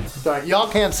do. All right. Y'all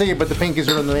can't see it, but the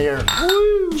pinkies are in the air.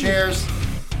 Woo. Cheers.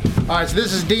 All right, so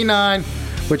this is D9,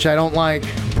 which I don't like.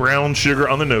 Brown sugar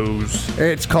on the nose.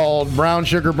 It's called Brown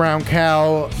Sugar Brown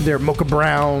Cow. They're mocha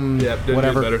brown. Yep,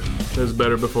 whatever. Better. It was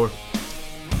better before.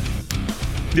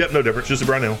 Yep, no difference. Just a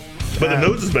brown ale. But the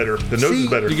nose is better. The nose is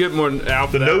better. You get more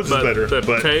out. The nose is better, The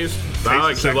but taste.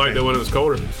 I actually liked it when it was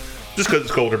colder. Just because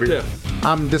it's colder beer. Yeah.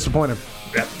 I'm disappointed.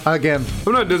 Yeah. Again.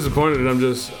 I'm not disappointed. I'm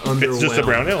just underwhelmed. It's just a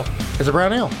brown ale. It's a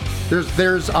brown ale.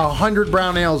 There's 100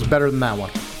 brown ales better than that one.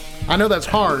 I know that's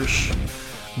harsh,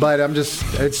 but I I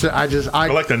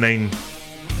like the name.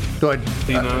 Go ahead.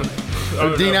 D9.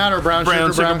 D9 or brown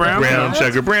sugar brown. Brown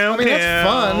sugar brown. I mean, that's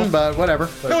fun, but whatever.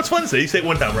 No, it's fun to say. You say it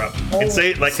one time, Rob. And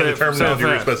say it like in the terminology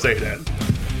you're supposed to say that.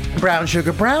 Brown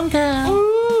sugar brown cow.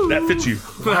 That fits you.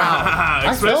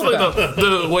 Especially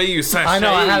the way you sashay. I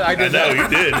know. I did. I know, you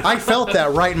did. I felt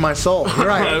that right in my soul. You're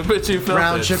right. I bet you felt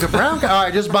Brown it. sugar brown cow. All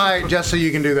right, just so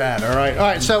you can do that. All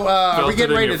right. So are we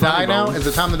getting ready to die now? Is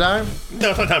it time to die? No,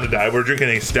 it's not time to die. We're drinking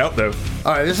a stout, though.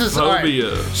 All right, this is all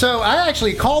right. So I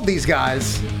actually called these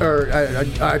guys, or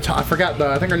I forgot.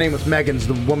 I think her name was Megan's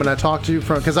the woman I talked to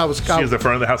because I was. She is the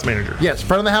front of the house manager. Yes,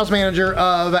 front of the house manager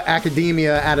of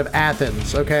Academia out of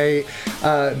Athens. Okay,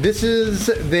 this is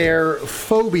their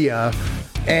phobia,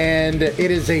 and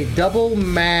it is a double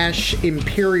mash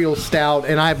imperial stout.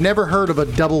 And I've never heard of a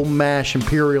double mash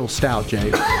imperial stout,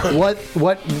 Jay.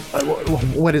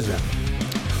 What is that?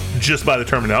 Just by the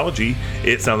terminology,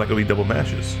 it sounds like it'll be double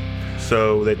mashes.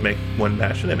 So they'd make one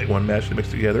mash, and they make one mash, they mix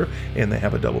it together, and they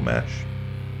have a double mash.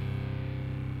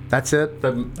 That's it?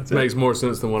 That makes more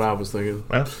sense than what I was thinking.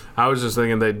 Well, I was just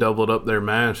thinking they doubled up their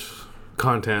mash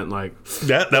content, like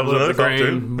that was another thought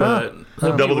too. But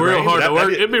it'd be Double the real grain, hard to work.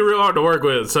 that'd It'd be real hard to work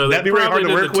with. So That'd be really hard to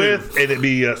probably work did the with, and it'd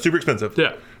be super expensive.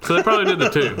 Yeah, so they probably did the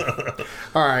two.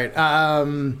 All right.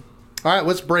 All right,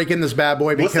 let's break in this bad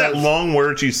boy. Because what's that long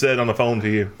word she said on the phone to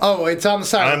you? Oh, it's on the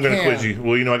side I'm of the can. going to quiz you.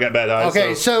 Well, you know I got bad eyes.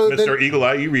 Okay, so Mr. Eagle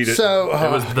Eye, you read it. So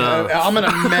I'm going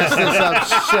to mess this up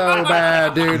so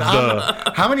bad, dude.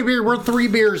 How many beers? We're 3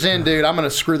 beers in, dude. I'm going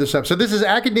to screw this up. So this is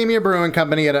Akademia Brewing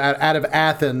Company out of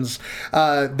Athens.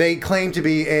 They claim to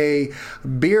be a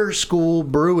beer school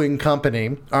brewing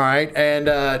company. All right, and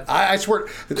I swear,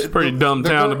 it's a pretty dumb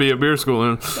town to be a beer school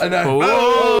in.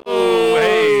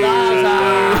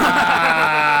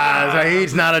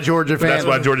 He's not a Georgia fan. That's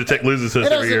why Georgia Tech loses us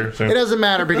every year. So. It doesn't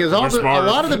matter because a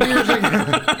lot of the beers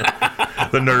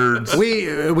the nerds.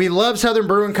 We love Southern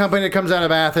Brewing Company that comes out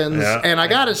of Athens, and I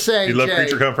gotta say, you love Jay,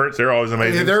 Creature Comforts. They're always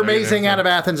amazing. They're amazing out of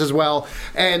Athens as well.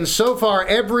 And so far,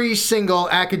 every single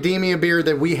Akademia beer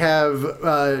that we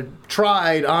have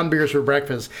tried on Beers for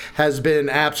Breakfast has been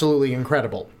absolutely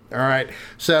incredible. All right,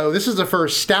 so this is the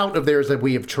first stout of theirs that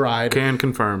we have tried. Can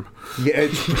confirm. Yeah,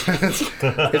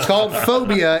 it's called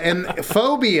Phobia, and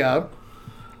Phobia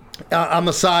on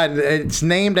the side. It's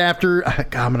named after.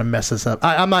 God, I'm gonna mess this up.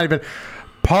 I'm not even.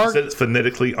 You said it's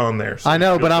phonetically on there. So I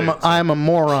know, but I'm a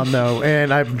moron though,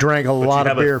 and I've drank a lot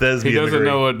of beer. He doesn't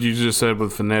know what you just said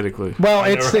with phonetically. Well,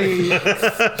 it's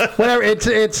the whatever.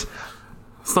 It's.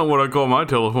 That's not what I call my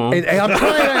telephone. I'm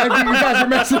trying. You guys are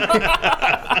messing me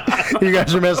up. You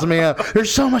guys are messing me up.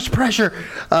 There's so much pressure.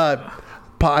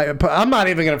 I'm not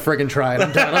even gonna freaking try it.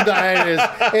 I'm done.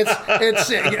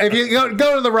 It's if you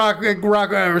go to the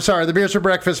the Beers for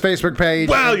Breakfast Facebook page.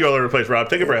 Wow, you're all over the place, Rob.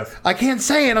 Take a breath. I can't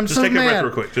say it. I'm just so take mad. a breath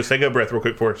real quick. Just take a breath real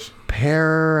quick for us.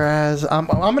 I'm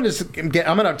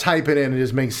gonna type it in and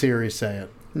just make Siri say it.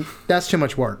 That's too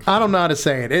much work. I don't know how to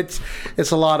say it. It's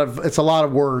a lot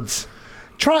of words.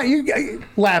 Try you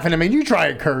laughing at me. You try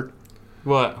it, Kurt.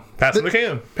 What? Pass in the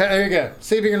can. There you go.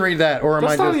 See if you can read that. Or am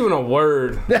That's not even a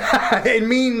word. It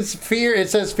means fear. It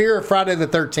says fear of Friday the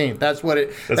 13th. That's what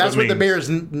the beer is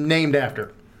named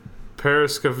after.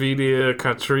 Parascavidia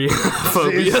Catria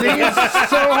Phobia. See, it's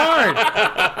so hard.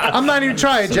 I'm not even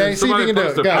trying, Jay. See if you can do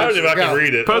it. I don't know if I can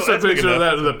read it. Post a picture of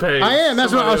that to the page. I am.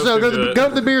 That's what. So go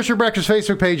to the Beers for Breakfast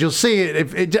Facebook page. You'll see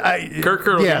it. Kirk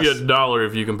will give you $1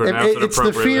 if you can pronounce it appropriately.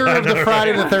 It's the fear of the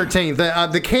Friday the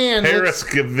 13th. The can.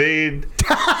 Parascavid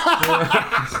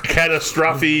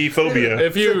Catastrophe-phobia.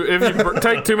 If you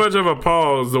take too much of a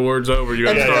pause, the word's over. You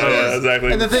got to start over.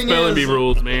 Exactly. And the thing Spelling bee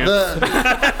rules, man.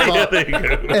 There you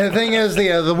go. And the thing is,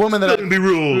 the woman that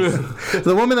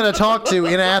the woman that I talked to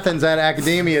in Athens at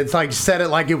Akademia, it's like said it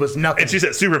like it was nothing. And she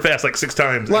said super fast, like 6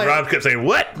 times. And Rob kept saying,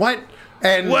 "What? What?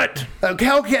 And what?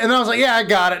 Okay." And I was like, "Yeah, I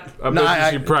got it." I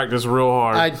bet you practice real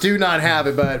hard. I do not have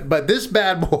it, but this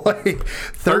bad boy,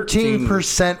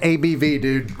 13% ABV,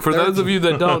 dude. For those of you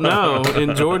that don't know,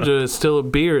 in Georgia, it's still a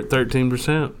beer at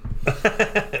 13%. That's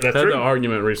Had true. the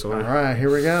argument recently. All right,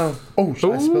 here we go. Oh, I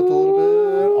spilled a little bit.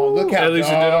 Oh, look how at least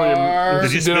you did on your.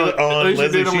 Did you spill it on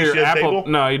Leslie's apple?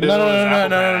 No, you didn't.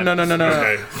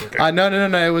 No.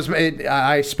 It was.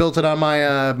 I spilled it on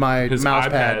my mouse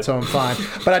pad, so I'm fine.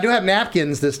 But I do have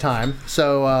napkins this time,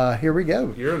 so here we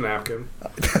go. You're a napkin.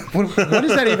 What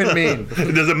does that even mean?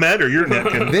 It doesn't matter. You're a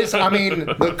napkin.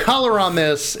 The color on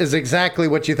this is exactly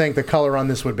what you think the color on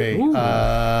this would be.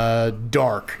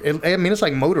 Dark. It's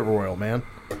like motor oil, man.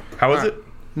 How is it?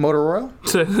 Motor oil?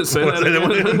 Say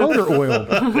that Motor oil.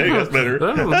 There you go. That's better.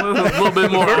 A little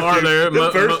bit more R there. The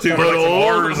first two were like some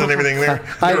R's and everything there.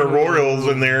 There were Royals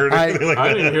in there. I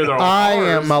didn't hear the R's. I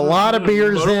am a lot of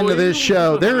beers into this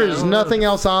show. There is nothing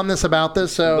else on this about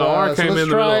this, so, the R came let's in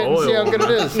try the it and see how good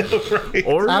it is. Right.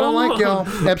 I don't like y'all.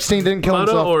 Epstein didn't kill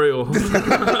himself. Oreo.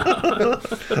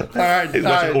 All right.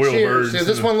 Cheers. So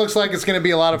this one looks like it's going to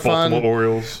be a lot of fun. Baltimore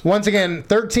Orioles. Once again,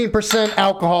 13%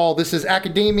 alcohol. This is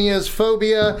Akademia's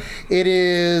Phobia. It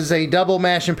is a double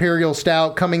mash imperial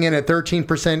stout coming in at 13%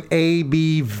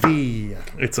 ABV.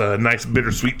 It's a nice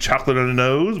bittersweet chocolate on the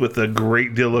nose with a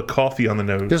great deal of coffee on the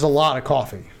nose. There's a lot of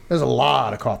coffee. That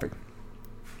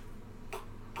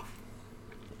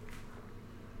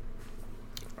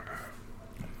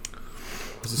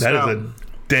is a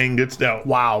dang good stout.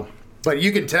 Wow. But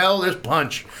you can tell there's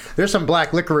punch. There's some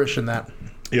black licorice in that.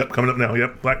 Yep, coming up now.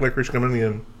 Yep, black licorice coming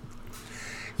in.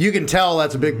 You can tell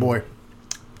that's a big boy.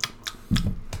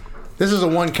 This is a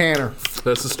one canner.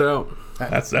 That's a stout.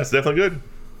 That's definitely good.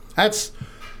 That's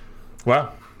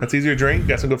wow. That's easy to drink.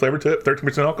 Got some good flavor to it.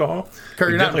 13% alcohol. Kurt,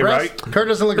 you're not impressed? Right. Kurt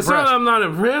doesn't look It's impressed. not I'm not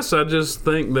impressed. I just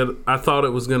think that I thought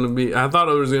there was going to be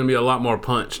a lot more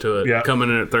punch to it coming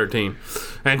in at 13.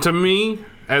 And to me,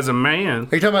 as a man.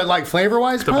 Are you talking about like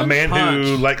flavor-wise punch? A man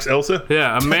who likes Elsa?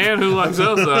 Yeah, a man who likes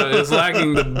Elsa is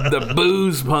lacking the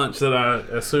booze punch that I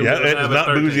assume. Yeah, it's not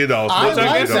boozy at all. I Which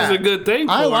I guess is a good thing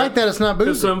for I like that it's not boozy.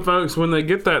 Because some folks, when they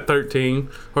get that 13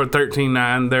 or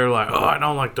 13.9, they're like, "Oh, I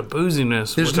don't like the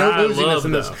booziness." There's no booziness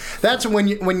in this. That's when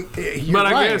you're But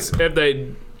I guess if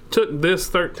they took this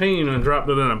 13 and dropped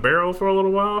it in a barrel for a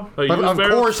little while, of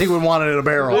course he would want it in a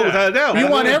barrel. Oh, without a doubt. You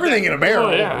want everything in a barrel.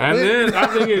 Oh, yeah, and then I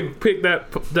think it'd pick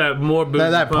that more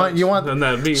boozy punch you want than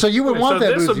that beef. So you would want that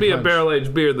this boozy would be punch. a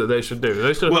barrel-aged beer that they should do.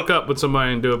 They should hook up with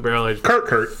somebody and do a barrel-aged beer.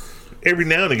 Kurt, every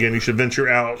now and again you should venture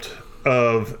out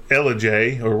of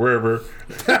Ellijay or wherever.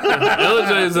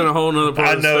 Ellijay is in a whole nother part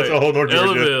I of the know, state. it's a whole North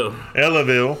Georgia.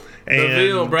 Ellaville. And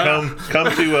Ville, bro. come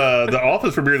to the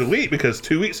office for Beer of the Week because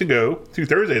 2 Wednesdays ago,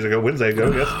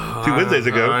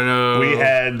 I know. we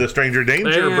had the Stranger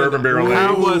Danger Man, Bourbon Barrel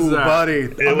how Ale. was that? buddy?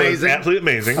 It was absolutely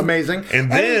amazing.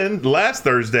 And then last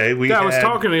Thursday we I had... was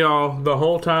talking to y'all the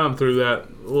whole time through that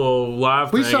little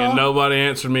live thing, and nobody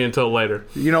answered me until later.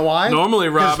 You know why? Normally,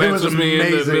 Rob answers me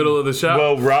in the middle of the show.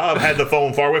 Well, Rob had the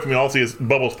phone far away from me. All I see is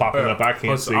bubbles popping up. I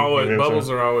can't see. Bubbles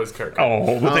are always Kirk.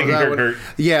 Oh, well, thank you, Kurt.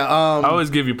 Yeah. I always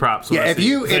give you props. Yeah. If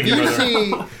you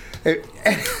see.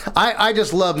 I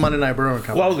just love Monday Night Brewing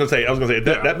Company. Well, I was gonna say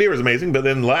that beer was amazing. But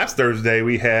then last Thursday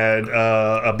we had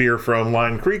a beer from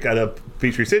Lion Creek out of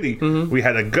Peachtree City. Mm-hmm. We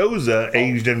had a Goza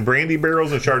aged in brandy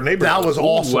barrels and Chardonnay barrels. That was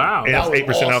awesome. Wow. And That it's 8%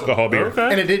 was awesome. alcohol beer. Okay.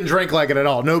 And it didn't drink like it at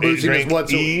all. No It booziness drank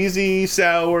whatsoever. easy,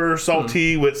 sour,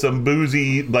 salty with some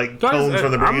boozy tones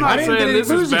from the I'm brandy. not didn't get saying any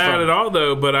this is boozy bad from it. at all,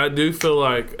 though, but I do feel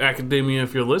like Academia,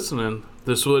 if you're listening,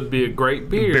 this would be a great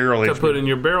beer Barrel-aged to put beer. in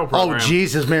your barrel program. Oh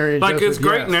Jesus, Mary and Like, Joseph, it's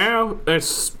great yes. now.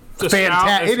 It's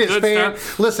Fantastic! It is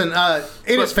fantastic. Listen,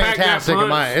 it is fantastic.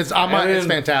 It's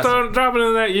fantastic. Dropping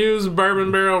in that used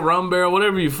bourbon barrel, rum barrel,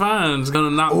 whatever you find is going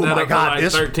to knock that my up God, to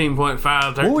like 13.5,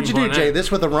 13.8. What would you do, Jay?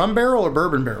 This with a rum barrel or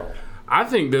bourbon barrel? I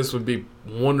think this would be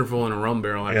wonderful in a rum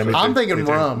barrel, actually. me I'm too. thinking Me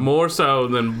too. rum. More so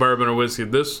than bourbon or whiskey.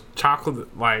 This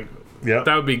chocolate, like, Yep.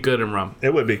 that would be good in rum.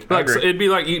 It would be. I Like, agree. it'd be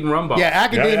like eating rum balls. Yeah,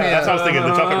 Academia. Yeah, that's what I was thinking.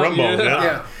 The chocolate rum balls. yeah.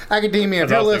 Yeah, Academia. If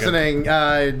That's you're what I was thinking.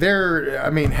 listening, they're.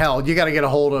 I mean, hell, you got to get a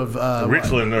hold of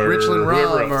Richland or Richland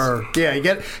whoever Rum, else. or you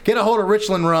get a hold of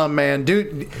Richland Rum, man.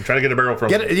 Dude, Try to get a barrel from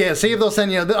get it, yeah. See if they'll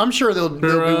send you. I'm sure they'll be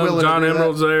willing. John to do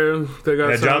Emerald's that. there. They got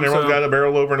John some, Emerald's so- got a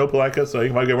barrel over in Opelika, so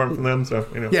you might get one from them. So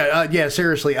Yeah,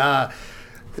 seriously.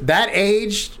 That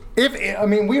aged. We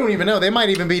don't even know. They might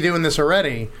even be doing this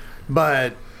already,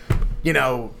 but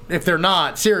if they're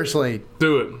not, seriously,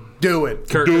 Do it. do it.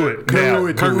 Kirk. do it now.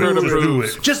 it. Kirk Do it.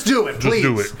 approves. Just do it, please.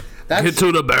 do it. Get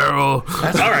to the barrel.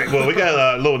 All right, well, we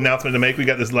got a little announcement to make. We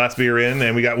got this last beer in,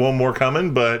 and we got one more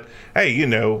coming. But hey, you're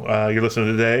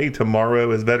listening today.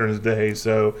 Tomorrow is Veterans Day,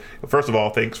 so first of all,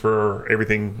 thanks for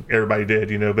everything everybody did.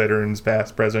 Veterans,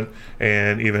 past, present,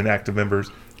 and even active members.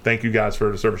 Thank you guys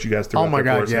for the service you guys threw Oh out my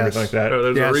there for God, us and everything like that.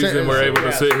 There's Yeah, a reason we're able to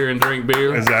yes. sit here and drink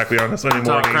beer. Exactly, on a Sunday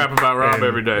morning. Talk crap about Rob And,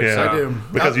 every day. Yeah, So. I do.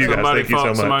 Because of you guys, thank you so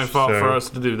much. Somebody fought So, for us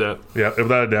to do that. Yeah,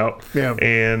 without a doubt. Yeah.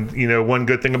 And, one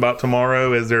good thing about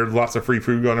tomorrow is there's lots of free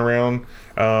food going around.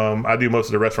 I do most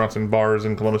of the restaurants and bars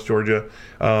in Columbus, Georgia.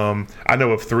 I know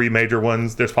of 3 major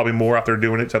ones. There's probably more out there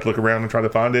doing it. So I have to look around and try to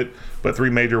find it. But 3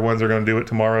 major ones are going to do it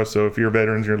tomorrow. So if you're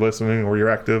veterans, you're listening, or you're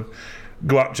active,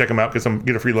 go out and check them out.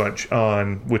 Get a free lunch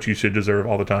on which you should deserve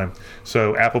all the time.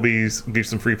 So Applebee's, get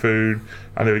some free food.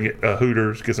 I know you get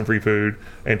Hooters, get some free food.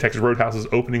 And Texas Roadhouse is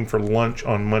opening for lunch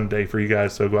on Monday for you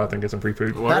guys. So go out there and get some free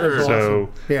food. That is So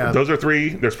awesome. Yeah. those are 3.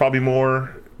 There's probably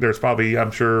more. There's probably, I'm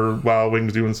sure, Wild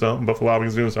Wings doing something, Buffalo Wild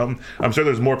Wings doing something. I'm sure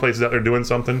there's more places out there doing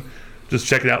something. Just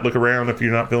check it out, look around if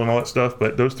you're not feeling all that stuff.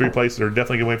 But those 3 places are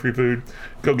definitely giving away free food.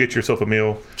 Go get yourself a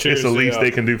meal. Cheers, it's the least yeah.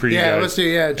 they can do for you Yeah, guys. let's do,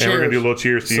 yeah, And we're going to cheers. do a little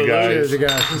cheers to you Salute. guys. Cheers, you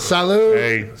guys. Salute.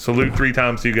 Hey, salute 3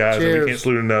 times to you guys. And Cheers. we can't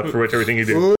salute enough for everything you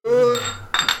do.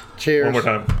 Cheers. One more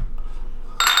time.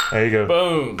 There you go.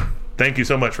 Boom. Thank you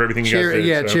so much for everything you guys did.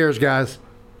 Yeah, So, cheers, guys.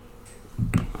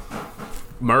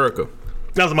 America.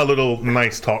 That was my little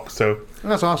nice talk. So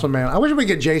That's awesome, man. I wish we could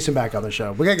get Jason back on the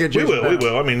show. We gotta get we Jason. will. back.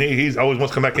 I mean, he's always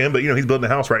wants to come back in, but he's building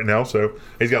a house right now, so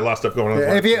he's got a lot of stuff going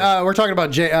on. If you, we're talking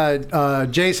about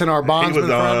Jason, our He bondsman was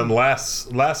on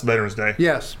friend. last Veterans Day.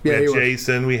 Yes, We yeah, had he was.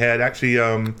 Jason. We had actually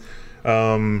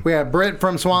We had Britt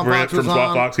from Swamp Brett Fox from was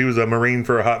Swamp on. Fox. He was a Marine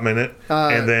for a hot minute,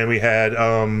 and then we had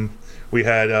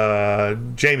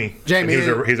Jamie. Jamie,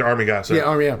 And he's an Army guy. So, Yeah,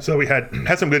 Army, yeah. So we had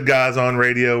some good guys on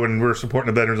radio, and we're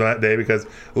supporting the veterans on that day because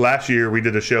last year we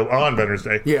did a show on Veterans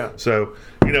Day. Yeah. So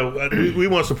we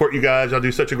want to support you guys. Y'all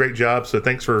do such a great job. So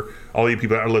thanks for all you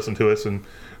people that are listening to us, and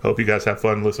hope you guys have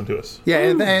fun listening to us. Yeah,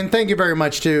 and thank you very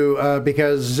much, too,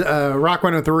 because Rock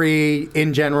 103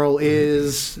 in general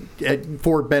is at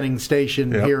Fort Benning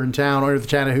Station here in town, or the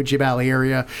Chattahoochee Valley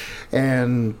area.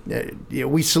 And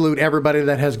we salute everybody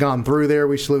that has gone through there.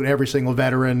 We salute every single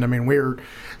veteran. I mean,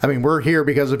 we're here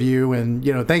because of you, and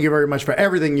thank you very much for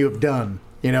everything you have done.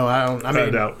 No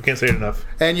doubt. We can't say it enough.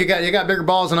 And you got bigger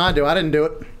balls than I do. I didn't do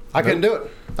it. I couldn't do it.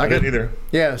 I couldn't either.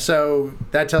 Yeah, so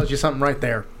that tells you something right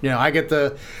there. I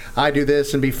do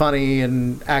this and be funny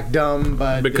and act dumb,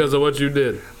 but because of what you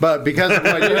did. But because of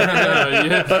what you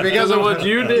did. But because of what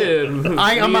you did.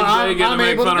 I'm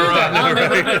able to do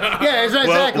that. Yeah,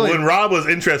 exactly. When Rob was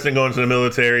interested in going to the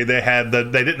military, they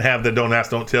didn't have the don't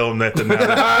ask, don't tell method.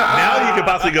 Now you could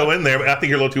possibly go in there, but I think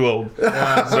you're a little too old.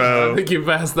 So I think you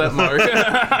passed that mark.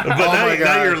 But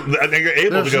now you're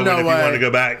able to go in if you want to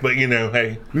go back. But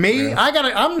hey, me,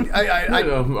 I'm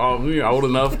old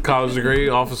enough, college degree,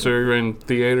 officer in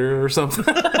theater or something.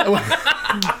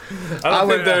 I don't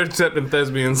think they're accepting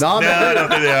thespians. No, I don't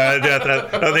think they are. I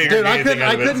don't think you're going to get anything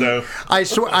out of it.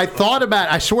 So. I thought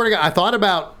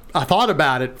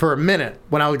about it for a minute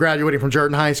when I was graduating from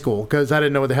Jordan High School because I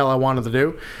didn't know what the hell I wanted to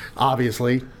do.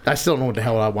 Obviously, I still don't know what the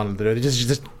hell I wanted to do.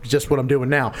 It's just what I'm doing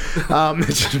now.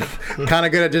 Kind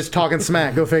of good at just talking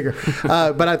smack. Go figure.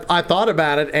 But I thought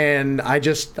about it and I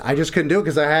just couldn't do it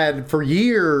because I had for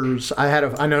years.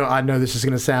 I know this is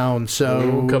going to sound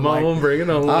so. Come on, bring it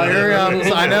on. Here he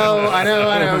comes. I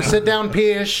know. Sit down,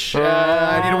 Pish.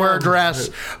 I need to wear a dress.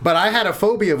 But I had a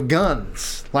phobia of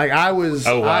guns. Like I was.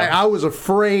 Oh, wow. I was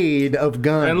afraid of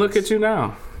guns. And look at you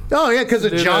now. Oh yeah, because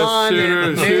of John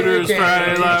and shooters,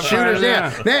 shooters.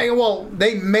 Yeah. Well,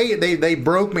 they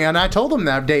broke me, and I told them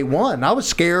that day one. I was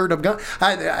scared of guns.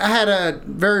 I had a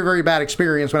very, very bad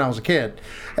experience when I was a kid,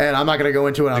 and I'm not going to go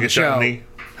into it on the show.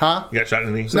 Huh? You got shot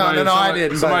in the knee? No, I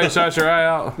didn't. Somebody shot your eye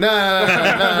out? No.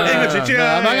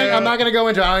 I'm not going to go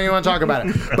into it. I don't even want to talk about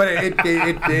it. But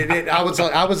I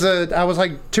was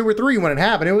like 2 or 3 when it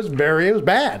happened. It was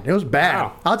bad. It was bad.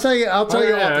 Wow. I'll tell you off the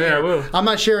air. I'm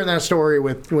not sharing that story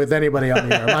with anybody on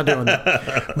the air. I'm not doing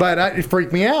that. But it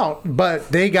freaked me out. But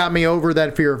they got me over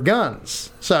that fear of guns.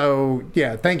 So,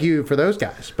 yeah, thank you for those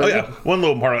guys. But, one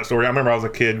little part of that story. I remember I was a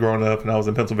kid growing up, and I was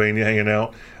in Pennsylvania hanging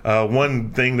out.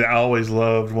 One thing that I always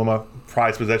loved, one of my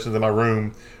prized possessions in my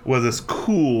room, was this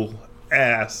cool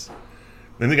ass.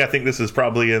 I think this is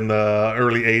probably in the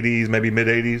early 80s, maybe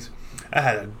mid-80s. I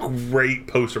had a great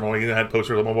poster on my wall. I had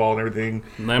posters on my wall and everything.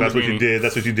 That's what you did.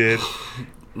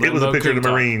 It was a picture of the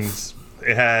Marines.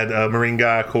 It had a Marine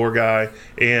guy, Corps guy,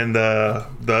 and the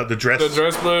dress. The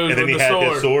dress blues and then he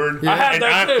had his sword. Yeah.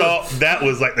 I thought that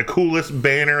was like the coolest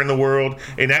banner in the world.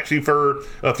 And actually, for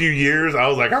a few years, I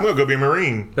was like, I'm gonna go be a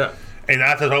Marine. Yeah. And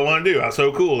that's what I want to do. I was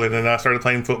so cool. And then I started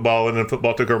playing football, and then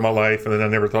football took over my life, and then I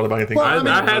never thought about anything. Well,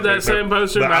 I had that same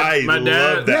poster. My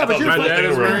dad. Yeah, but my dad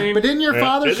is Marine. But didn't your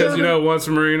father? Because once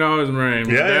a Marine, always a Marine.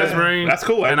 Yeah, Dad's Marine. That's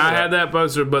cool. And I had that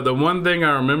poster. But the one thing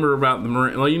I remember about the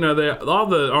Marine, all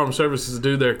the armed services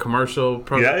do their commercial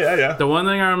program. Yeah. The one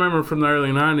thing I remember from the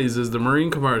early '90s is the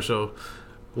Marine commercial,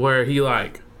 where he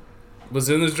was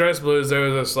in his dress blues. There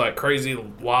was this crazy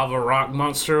lava rock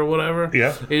monster or whatever.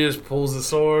 Yeah. He just pulls the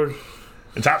sword.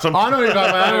 And top some. I know what you're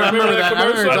talking about. I remember that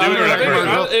commercial.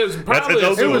 It was probably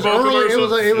it was early.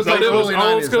 It was like early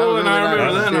old school, and I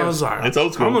remember that. And I was like, it's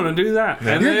old school. I'm going to do that.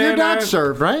 And your dad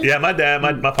served, right? Yeah, my dad,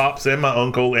 my pops, and my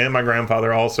uncle, and my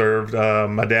grandfather all served.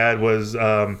 My dad was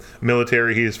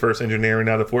military. He was first engineering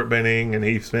out of Fort Benning, and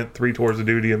he spent 3 tours of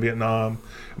duty in Vietnam.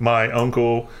 My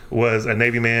uncle was a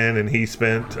Navy man, and he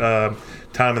spent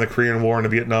time in the Korean War and the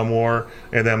Vietnam War,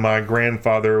 and then my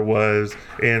grandfather was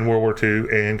in World War II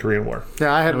and Korean War.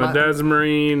 Yeah, I had my dad's a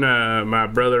Marine. My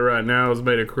brother right now has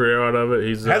made a career out of it.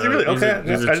 Has he really? Okay, I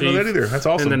didn't know that either. That's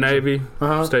awesome. In the Navy,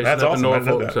 stationed That's up awesome. in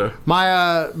Norfolk. So.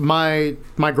 My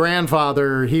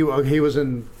grandfather, he was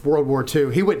in World War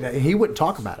II. He wouldn't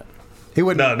talk about it. He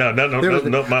wouldn't. No.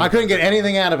 I couldn't get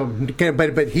anything out of him.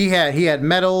 But he had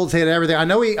medals. He had everything. I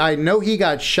know he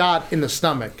got shot in the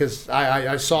stomach because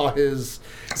I saw his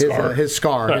scar, his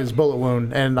bullet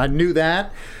wound, and I knew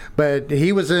that. But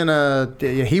he was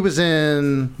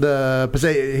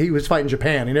fighting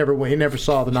Japan. He never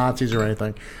saw the Nazis or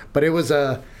anything. But it was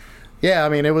it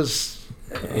was.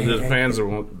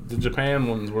 The Japan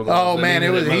ones were. Oh man,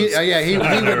 it was.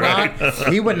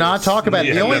 He would not talk about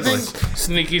it. The only thing.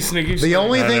 Sneaky. The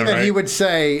only thing that he would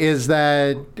say is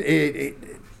that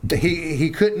he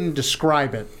couldn't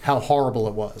describe it, how horrible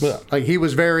it was. Yeah. Like he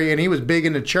was big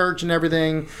into church and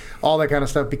everything, all that kind of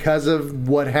stuff because of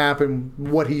what happened,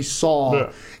 what he saw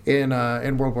in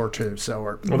World War II.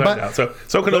 So,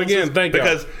 so again, thank you.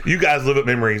 Because you guys live up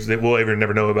memories that we'll ever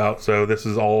never know about. So this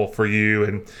is all for you,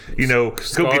 and go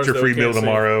get your free meal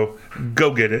tomorrow.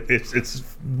 Go get it. It's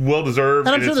well deserved.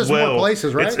 And I'm sure there's more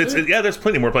places, right? There's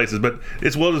plenty more places, but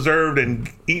it's well deserved. And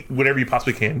eat whatever you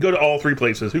possibly can. Go to all 3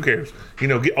 places. Who cares?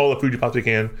 Get all the food you possibly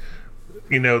can.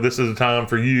 This is a time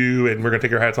for you, and we're gonna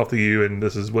take our hats off to you, and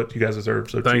this is what you guys deserve.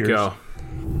 So thank cheers. y'all.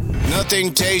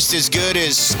 Nothing tastes as good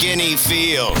as skinny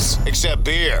feels, except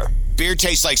beer. Beer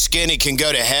tastes like skinny can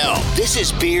go to hell. This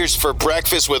is Beers for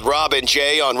Breakfast with Rob and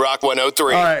Jay on Rock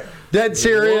 103. All right, dead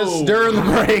serious. Whoa. During the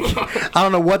break, I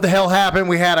don't know what the hell happened.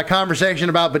 We had a conversation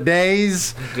about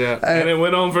bidets. Yeah, and it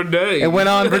went on for days.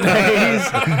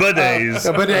 Bidets.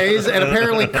 And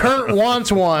apparently Kurt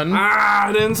wants one.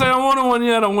 I didn't say I wanted one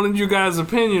yet. I wanted you guys'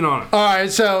 opinion on it. All right,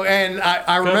 so, and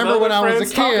I remember when I was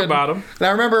a kid. About 'em. And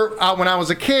I remember when I was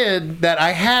a kid that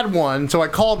I had one, so I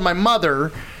called my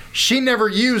mother. She never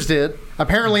used it.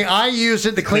 Apparently, I used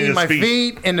it to clean my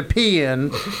feet and to pee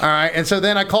in. All right, and so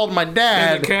then I called my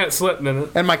dad. And the cat slept in it.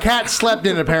 And my cat slept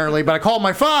in it, apparently. But I called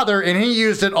my father, and he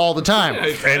used it all the time.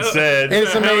 And said,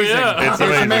 It's amazing. It's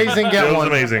amazing. Get it was one.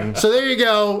 amazing. So there you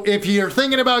go. If you're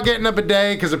thinking about getting a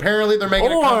bidet, because apparently they're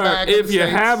making a Or comeback. if you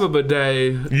have a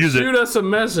bidet, shoot us a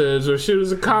message or shoot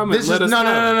us a comment. This is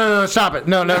no. Stop it.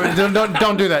 No.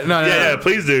 Don't do that. No. Yeah,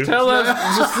 please do. Tell us.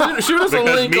 Just shoot us a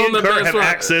Because link me on and the Kurt best have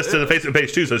access to the Facebook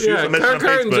page too. So shoot us a message on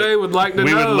Kurt and Facebook. Jay would like to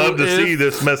we know. would love to see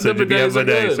this message if you have a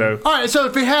bidet. So. All right. So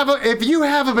if you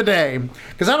have a bidet,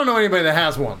 because I don't know anybody that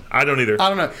has one. I don't either. I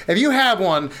don't know. If you have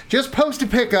one, just post a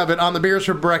pic of it on the Beers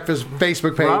for Breakfast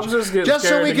Facebook page, just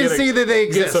so we can see that they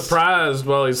exist. Get surprised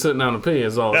while he's sitting down to pee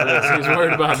is all it is. He's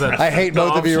worried about that. I hate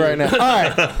both of you right now. All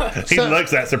right. He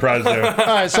likes that surprise though. All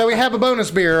right. So we have a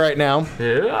bonus beer right now.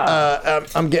 Yeah.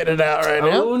 I'm getting it out right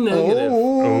now. Oh, negative.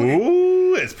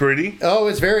 Ooh, it's pretty. Oh,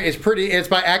 it's pretty. It's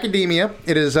by Akademia.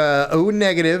 It is O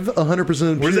negative, 100%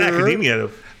 pure. Where's Akademia out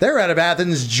of? They're out of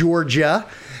Athens, Georgia.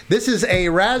 This is a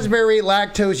raspberry,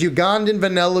 lactose, Ugandan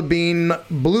vanilla bean,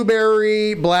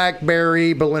 blueberry,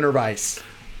 blackberry, Berliner Weiss.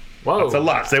 Whoa. That's a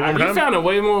lot. Say one more time. You found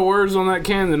way more words on that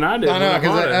can than I did. I know,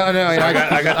 because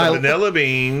I got the vanilla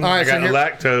bean. Right, I got the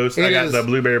lactose. I got the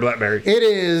blueberry, blackberry. It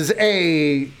is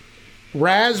a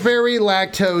raspberry,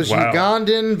 lactose,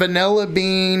 Ugandan, vanilla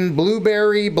bean,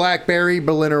 blueberry, blackberry,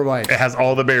 Berliner Weiss. It has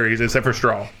all the berries except for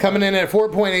straw. Coming in at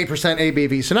 4.8%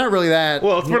 ABV, so not really that.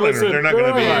 Well, it's Berliner. They're not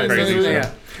going to be crazy.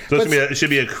 Yeah. So it should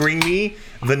be a creamy,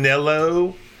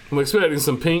 vanilla. I'm expecting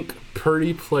some pink,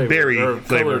 pretty flavor. Berry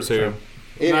colors here.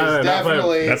 It is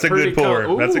definitely. That's a good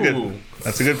pour. That's a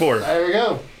good pour. There we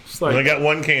go. We only got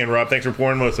one can, Rob. Thanks for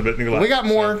pouring most of it in your glass. We got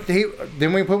more.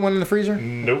 Didn't we put one in the freezer?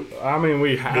 Nope. I mean,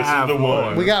 we have This is the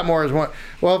one. We got more as one.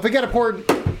 Well, if we got to pour,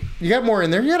 you got more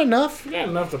in there. You got enough. You got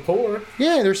enough to pour.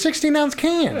 Yeah, they're 16-ounce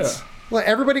cans. Yeah. Well,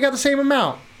 everybody got the same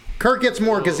amount. Kurt gets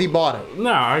more because he bought it.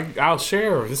 No, I'll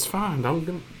share. It's fine. Don't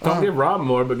give Rob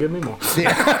more, but give me more.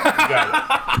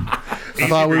 I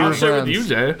thought we were I'll share friends. with you,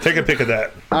 Jay. Take a pic of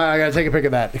that. I got to take a pic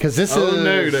of that because this is O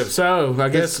negative. So I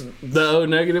guess the O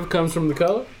negative comes from the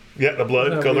color. Yeah, the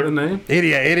blood color. The name. It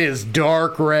is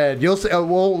dark red. You'll see.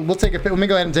 We'll take a. Let me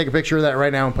go ahead and take a picture of that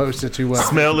right now and post it to.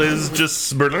 Smell is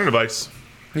just Berliner Weiss.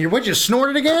 What, you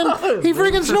snorted again? He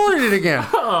freaking snorted it again.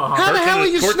 How the hell are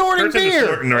you snorting beer?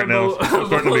 Snorting right now.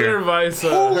 Snorting beer.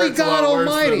 Holy God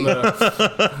Almighty!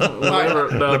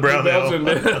 The brown ale.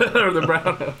 Or the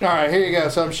brown ale. All right, here you go.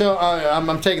 So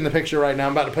I'm taking the picture right now.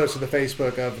 I'm about to post to the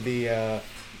Facebook of the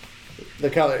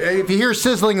color. If you hear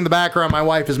sizzling in the background, my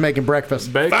wife is making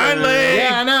breakfast. Bacon. Finally!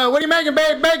 Yeah, I know. What are you making?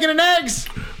 Bacon and eggs?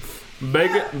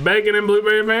 Bacon and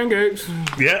blueberry pancakes.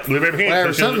 Yeah, blueberry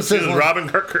pancakes. Something sizzling. Robin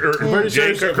Kirk Pretty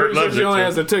sure she only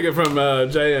has the ticket from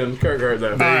Jay and Kirk right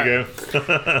there. There you go.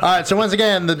 All right. So once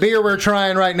again, the beer we're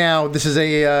trying right now. This is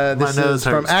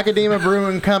from Akademia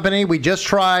Brewing Company. We just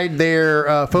tried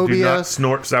their Phobia. Do not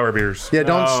snort sour beers. Yeah,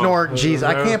 don't snort. Jeez,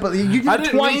 I can't believe you did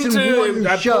it twice in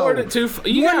one show. I poured it too. If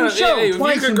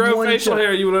you could grow facial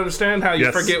hair, you would understand how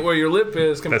you forget where your lip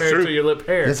is compared to your lip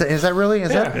hair. Is that really?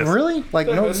 Is that really? Like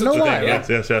no lie. Yes.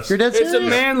 You're dead serious? It's a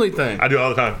manly thing. I do it all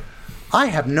the time. I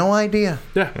have no idea.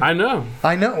 Yeah, I know.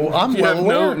 I'm You well have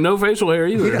aware. no facial hair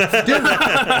either. Dude,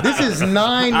 this is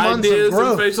 9 months of Ideas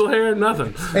growth. of facial hair,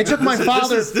 nothing. It took my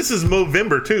father. This is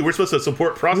Movember too. We're supposed to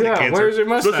support prostate cancer. Where's your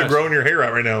It's supposed to mustache? grow in your hair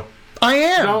out right now. I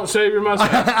am. Don't shave your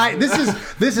mustache.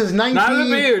 This is 19. Not the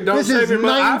beard. Don't this shave is your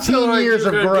mustache. 19 years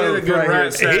of growth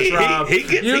right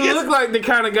here. You look like the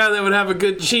kind of guy that would have a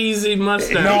good cheesy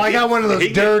mustache. No, I got one of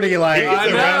those dirty like. He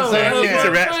gets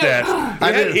a rat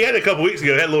stash. He had a couple weeks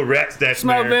ago. Had a little rat stash.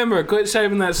 November. Quit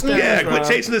shaving that stash. Yeah, quit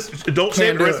chasing this. Don't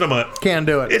shave the rest of the month. Can't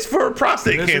do it. It's for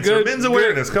prostate cancer. Men's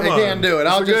awareness. Come on. I can't do it.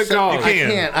 I'll just.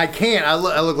 I can't. I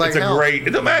look like it's hell. a great.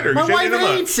 It don't matter. My wife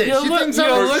hates it. She thinks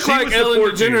I look like Ellen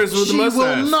DeGeneres with the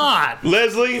mustache. She will not.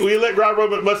 Leslie, will you let Rob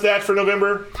grow a mustache for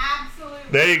November? Absolutely.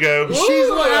 There you go. She's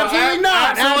like, absolutely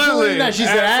not. Absolutely not. She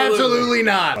said, absolutely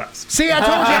not. See, I told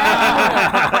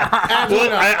you. Absolutely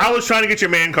not. I was trying to get your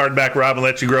man card back, Rob, and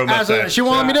let you grow a mustache. She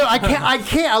wanted me to. I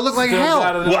can't. I look like hell.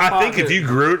 Well, I think if you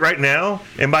grew it right now,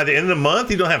 and by the end of the month,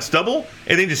 you don't have stubble,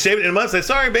 and then just shave it in a month, say,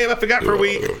 sorry, babe, I forgot for a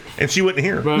week, and she wouldn't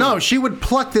hear. No, she would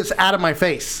pluck this out of my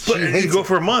face. But you go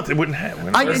for a month, it wouldn't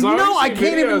happen. I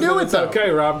can't even do it, though. Okay,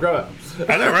 Rob, grow it.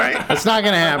 I know, right? It's not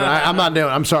going to happen. I'm not doing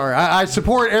it. I'm sorry. I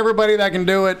support everybody that can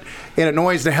do it. It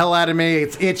annoys the hell out of me.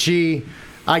 It's itchy.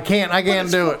 I can't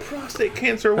do it. Prostate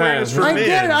cancer awareness for men. I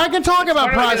get it. I can talk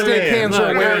about prostate cancer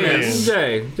awareness.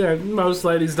 Jay, most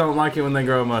ladies don't like it when they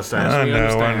grow a mustache. I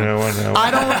know.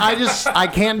 I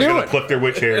can't do it. Pluck their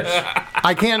witch hairs.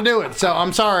 I can't do it. So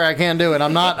I'm sorry, I can't do it.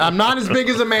 I'm not as big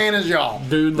as a man as y'all.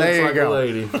 Dude looks like a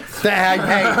lady. Hey,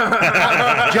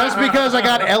 just because I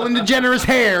got Ellen DeGeneres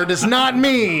hair does not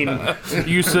mean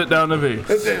you sit down to be.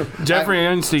 Jeffrey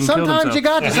Einstein killed himself. Sometimes you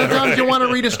got to. Sometimes you want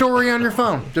to read a story on your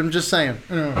phone. I'm just saying.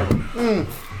 All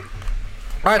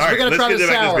right, so we're going to try the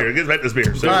sour. Get back to this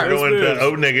beer. So we're going to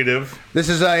O negative. This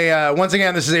is once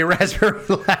again, this is a raspberry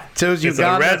lactose. It's a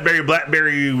raspberry,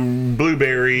 blackberry,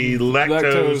 blueberry,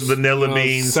 lactose vanilla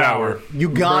bean sour.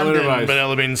 Ugandan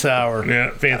vanilla bean sour.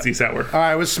 Yeah, fancy sour. All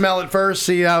right, we'll smell it first.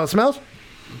 See how it smells?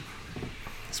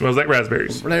 Smells like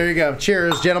raspberries. There you go.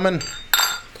 Cheers, gentlemen.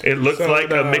 It looks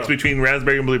like a mix between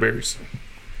raspberry and blueberries.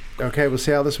 Okay, we'll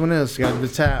see how this one is. Got the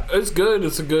tap. It's good.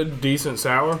 It's a good, decent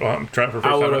sour. Well, I'm trying for the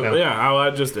first time right now. Yeah,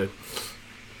 I just did.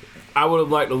 I would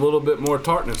have liked a little bit more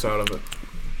tartness out of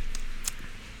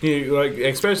it.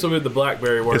 Especially with the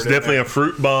blackberry word. It's definitely a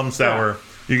fruit bomb sour.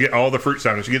 Yeah. You get all the fruit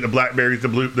sourness. You get the blackberries, the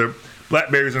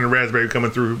blackberries and the raspberry coming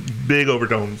through big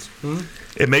overtones. Mm-hmm.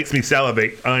 It makes me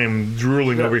salivate. I am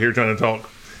drooling over here trying to talk.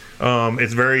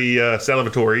 It's very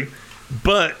salivatory,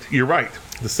 but you're right.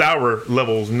 The sour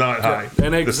level's not high.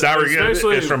 And the sour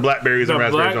is from blackberries and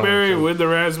raspberries. The blackberry with the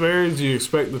raspberries, you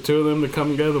expect the two of them to come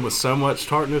together with so much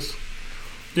tartness.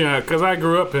 Yeah, because I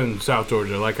grew up in South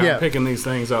Georgia. I'm picking these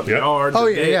things out the yard, the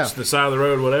ditch, the side of the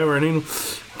road, whatever, and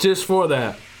just for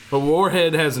that. But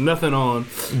Warhead has nothing on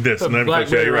this.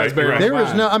 Blackberry, raspberry. There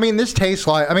is no. I mean, this tastes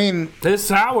like. I mean, it's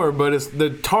sour, but it's the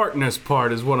tartness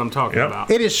part is what I'm talking about.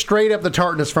 It is straight up the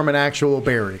tartness from an actual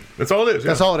berry. That's all it is.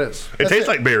 That's all it is. It tastes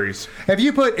like berries. If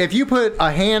you put a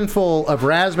handful of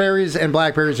raspberries and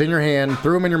blackberries in your hand,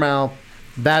 threw them in your mouth,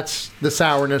 that's the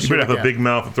sourness. You better have a big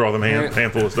mouth and throw all them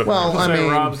handful of stuff. Well, I mean,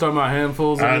 Rob's talking about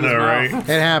handfuls. I know, right? It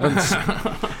happens.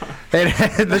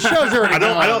 The show's already.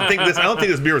 I don't think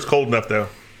this beer is cold enough though.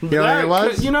 You know what it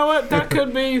was? You know what? That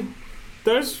could be.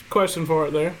 There's a question for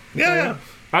it there. Yeah.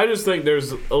 I just think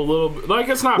there's a little bit,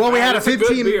 it's not. Well, bad. we had it's a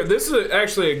 15. Beer. This is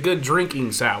actually a good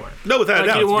drinking sour. No, without a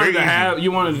doubt.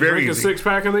 You wanted to drink a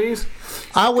 6-pack of these?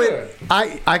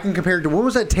 I can compare it to what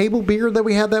was that table beer that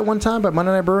we had that one time by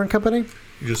Monday Night Brewing Company?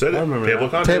 You just said it. I remember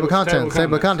Table contents.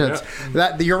 Yep.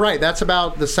 That you're right. That's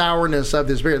about the sourness of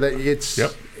this beer. That it's.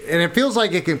 Yep. And it feels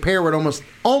like it can pair with almost.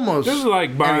 This is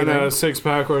like buying a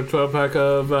 6-pack or a 12-pack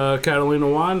of Catalina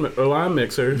wine or lime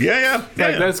mixer. Yeah.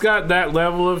 That's got that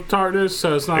level of tartness,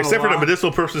 so it's not. Except for the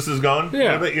medicinal purpose is gone.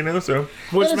 Yeah, so.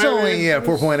 Which it's only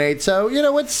 4.8, so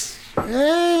it's.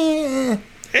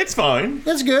 It's fine.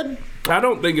 It's good. I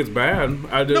don't think it's bad.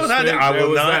 I just think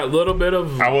that little bit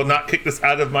of. I will not kick this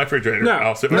out of my refrigerator. No,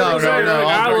 I'll sit no. I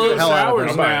love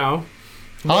sours now.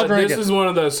 I'll drink this it. is one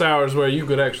of those sours where you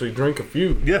could actually drink a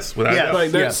few. Yes,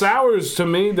 without doubt. Sours, to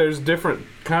me, there's different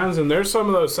kinds, and there's some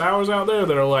of those sours out there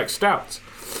that are like stouts.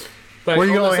 Where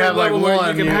you only have like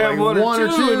one. You can have one or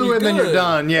two, and then you're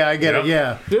done. Yeah, I get it.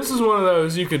 Yeah. This is one of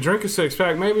those you could drink a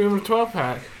 6-pack, maybe even a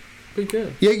 12-pack. Be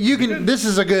good. Yeah, you can. This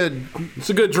is a good. It's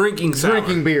a good drinking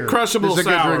beer. Crushable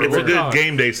sour. It's a good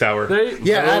game day sour.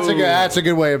 That's a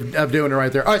good way of doing it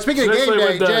right there. All right, speaking of game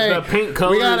day, Jay, the pink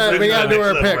colors. We gotta do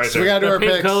our picks. We gotta do our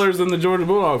picks. Pink colors and the Georgia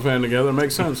Bulldog fan together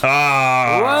makes sense.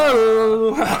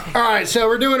 Whoa! All right, so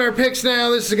we're doing our picks now.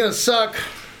 This is gonna suck.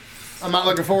 I'm not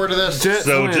looking forward to this.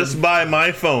 Just by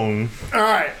my phone. All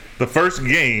right. The first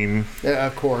game. Yeah,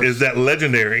 of course. Is that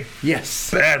legendary?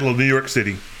 Yes. Battle of New York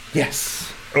City.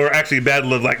 Yes. Or actually,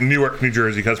 Battle of Newark, New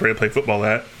Jersey, because that's where they play football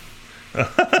at.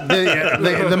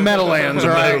 The Meadowlands,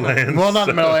 right? Meadowlands. Well, not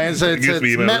the Meadowlands. It's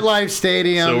MetLife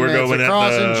Stadium. So we're going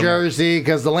across in Jersey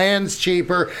because the land's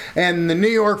cheaper, and the New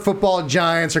York Football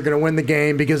Giants are going to win the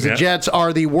game because the Jets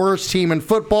are the worst team in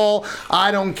football.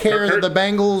 I don't care that the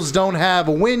Bengals don't have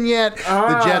a win yet.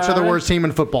 The Jets are the worst team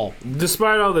in football.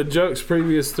 Despite all the jokes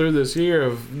previous through this year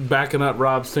of backing up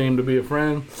Rob's team to be a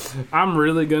friend, I'm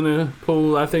really going to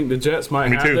pull. I think the Jets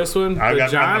might have this one.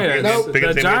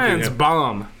 The Giants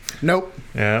bomb. Nope.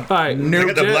 Yeah. All right. They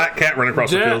got the black cat running across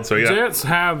the field, so yeah. Jets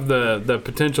have the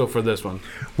potential for this one.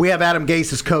 We have Adam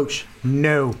Gase as coach.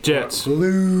 No. Jets.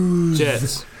 Lose.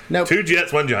 Jets. Nope. 2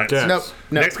 Jets, 1 Giants. Jets. Nope.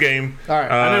 Next game. All right.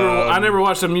 I never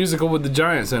watched a musical with the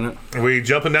Giants in it. We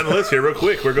jumping down the list here real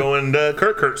quick. We're going to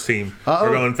Kurt's team.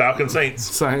 We're going Falcon Saints.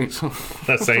 Saints.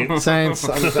 That's Saints. Saints.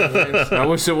 I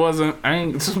wish it wasn't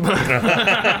Aints.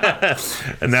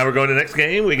 And now we're going to the next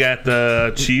game. We got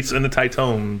the Chiefs and the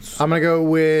Titans. I'm going to go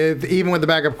with, even with the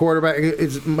backup quarterback.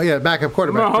 Backup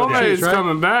quarterback. Mahomes is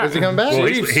coming back. Is he coming back? Well,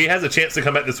 he has a chance to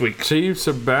come back this week. Chiefs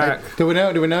are back. Do we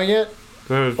know yet?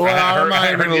 All our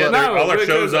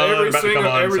shows on about to come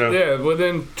on.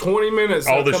 Within 20 minutes,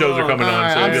 all the shows are coming on.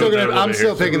 Right, so I'm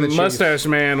still picking the Chiefs. Mustache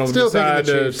Man will decide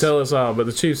to tell us all, but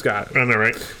the Chiefs got it. I know,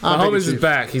 right? Mahomes is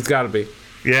back. He's got to be.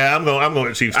 Yeah, I'm going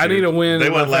with Chiefs. I need a win. They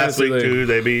won last week too.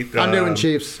 They beat. I'm doing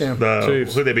Chiefs. Yeah.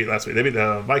 Chiefs. Who they beat last week? They beat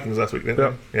the Vikings last week,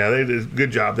 didn't they? Yeah, they did a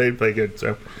good job. They played good.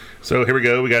 So here we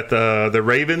go. We got the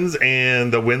Ravens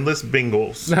and the winless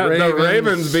Bengals. The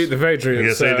Ravens beat the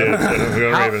Patriots. Yes, they did. So we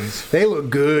go Ravens. They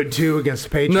look good too against the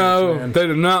Patriots. No, man. They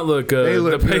do not look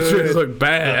good. The Patriots look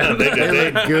bad.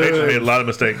 They look good. They made a lot of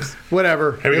mistakes.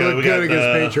 Whatever. Here we go. Look good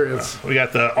against Patriots. We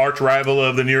got the arch rival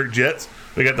of the New York Jets.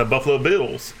 We got the Buffalo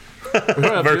Bills.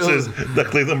 Versus the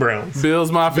Cleveland Browns.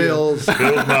 Bills Mafia. Bills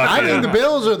Mafia. I think the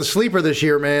Bills are the sleeper this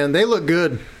year, man. They look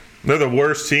good. They're the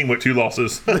worst team with 2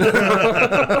 losses. All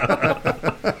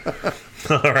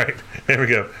right, here we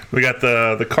go. We got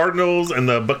the Cardinals and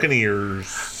the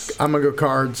Buccaneers. I'm gonna go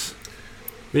Cards.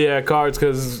 Yeah, Cards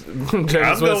because I'm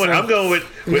going with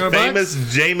famous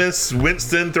Jameis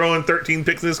Winston throwing 13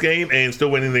 picks in this game and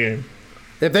still winning the game.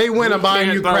 If they win, I'm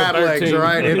buying you crab legs, all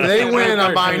right? If they win,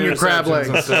 I'm buying you crab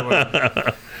legs.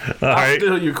 I'll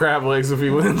steal you crab legs if he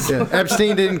wins. Yeah.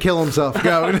 Epstein didn't kill himself.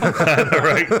 Go. All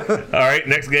right.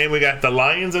 Next game, we got the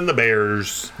Lions and the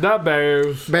Bears. The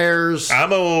Bears. I'm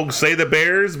going to say the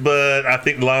Bears, but I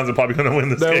think the Lions are probably going to win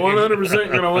this game. They're 100%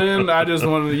 going to win. I just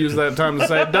wanted to use that time to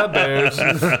say the Bears.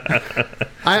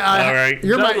 All right.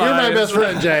 You're my best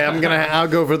friend, Jay. I'll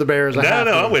go for the Bears. No,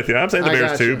 I'm with you. I'm saying the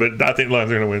Bears too, but I think the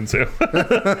Lions are going to win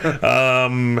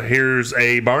too. Here's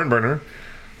a barn burner.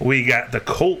 We got the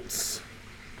Colts.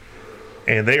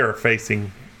 And they are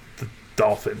facing the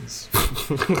Dolphins.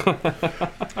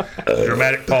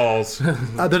 Dramatic pause.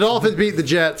 The Dolphins beat the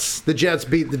Jets. The Jets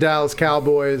beat the Dallas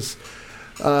Cowboys.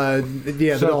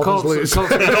 The Dolphins lose.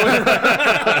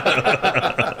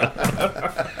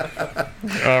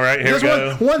 All right, here we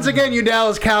go. Once again, you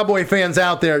Dallas Cowboy fans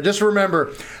out there, just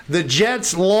remember, the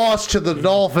Jets lost to the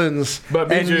Dolphins,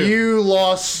 and you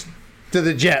lost to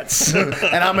the Jets. And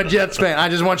I'm a Jets fan. I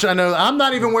just want you to know I'm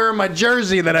not even wearing my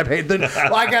jersey that I paid.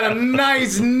 I got a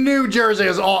nice new jersey.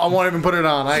 I won't even put it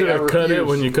on. I cut it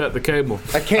when you cut the cable.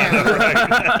 I can't.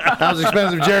 That was an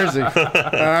expensive jersey. All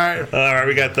right.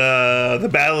 We got the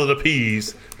Battle of the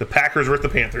Peas. The Packers versus the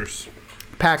Panthers.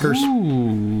 Packers.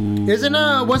 Ooh. Isn't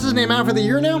what's his name out for the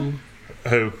year now?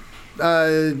 Who?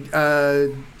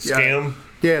 Scam.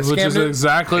 Yeah, which is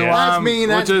exactly why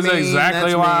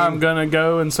I'm gonna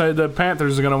go and say the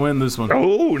Panthers are gonna win this one.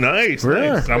 Oh, nice. I'm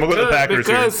gonna go with the Packers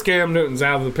because Cam Newton's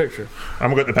out of the picture.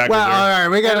 I'm gonna go with the Packers. Well, all right,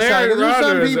 we gotta say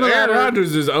Aaron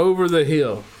Rodgers is over the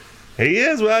hill. He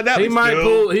is. Well, he might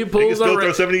pulls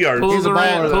throw 70 yards. Pulls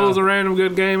a random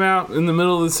good game out in the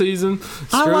middle of the season.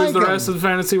 Screws the rest of the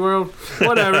fantasy world.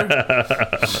 Whatever.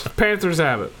 Panthers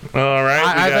have it. All right.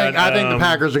 I think the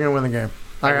Packers are gonna win the game.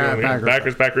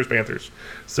 Packers, Panthers.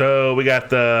 So we got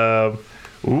the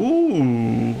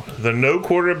no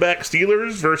quarterback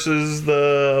Steelers versus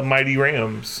the mighty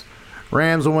Rams.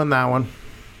 Rams will win that one.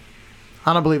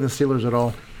 I don't believe in Steelers at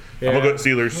all. Yeah. I'm gonna go with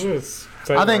Steelers.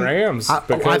 I think Rams. I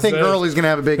think Gurley's gonna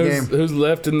have a big game. Who's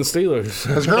left in the Steelers?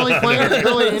 Is Gurley playing? Is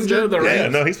Gurley injured? Yeah,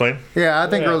 no, he's playing. Yeah, I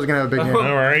think Gurley's gonna have a big game.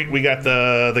 All right, we got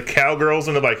the Cowgirls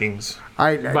and the Vikings.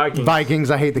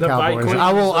 Vikings. I hate the Cowboys.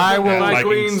 I will.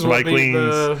 Vikings will beat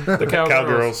the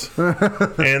Cowgirls.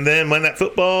 And then Monday Night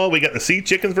Football, we got the Sea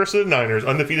Chickens versus the Niners,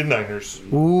 undefeated Niners.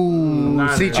 Ooh,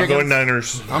 Sea Chickens. I'm going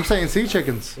Niners. I'm saying Sea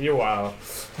Chickens. You're wild.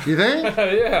 You think?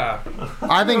 Yeah.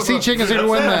 I think Sea Chickens are going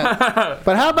to win that.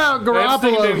 But how about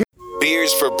Garoppolo?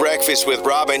 Beers for Breakfast with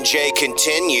Rob and Jay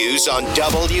continues on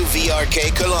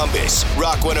WVRK Columbus,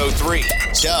 Rock 103.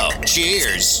 So,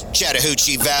 cheers,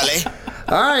 Chattahoochee Valley.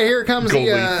 All right, here comes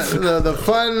the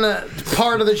fun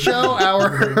part of the show.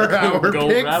 Our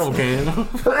gold picks. rattle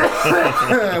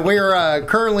can. We are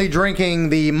currently drinking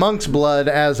the Monk's Blood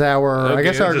as our, I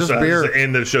guess, our just beer. Just the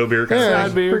end of the show beer. Yeah,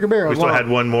 beer. We still had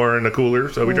one more in the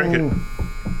cooler, so we drank it.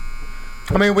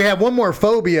 I mean, we have one more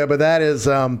phobia, but that is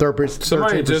 13%.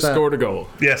 Somebody just scored a goal.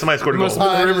 Yeah, somebody scored a goal. Must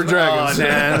have been the River Dragons.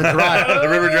 The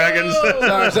River Dragons.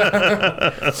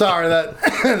 Sorry, that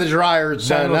the dryer's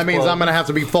done. That means I'm going to have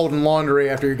to be folding laundry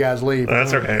after you guys leave.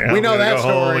 That's okay. We know that go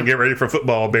story. Home and get ready for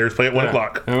football. Bears play at 1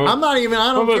 o'clock. I'm not even.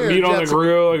 I don't care. Meat on the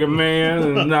grill like a man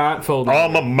and not folding.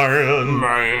 I'm a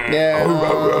man. Yeah,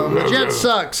 the Jets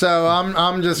suck. So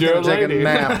I'm just going to take a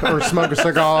nap or smoke a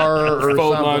cigar or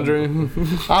fold something.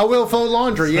 laundry. I will fold laundry.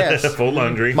 Yes. Fold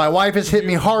laundry. My wife has hit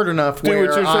me hard enough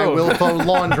where I will fold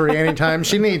laundry anytime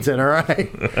she needs it, all right?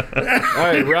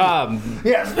 Hey, Rob.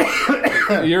 Yes.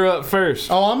 You're up first.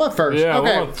 Oh, I'm up first. Yeah,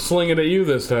 okay. I'm going to sling it at you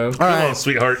this time. Come on,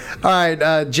 sweetheart. All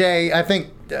right, Jay, I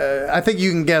think you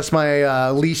can guess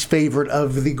my least favorite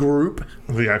of the group.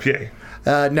 The IPA.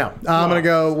 No. I'm going to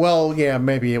go, well, yeah,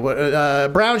 maybe.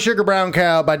 Brown Sugar Brown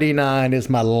Cow by D9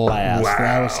 is my last. Wow.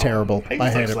 That was terrible.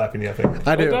 I hate it. Slapping you, I think.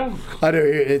 I do.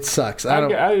 It sucks.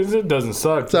 It doesn't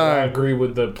suck. Sorry. I agree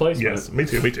with the placement. Yes, me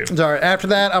too. Sorry. After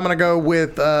that, I'm going to go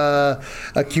with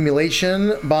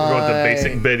Accumulation by... We're going with the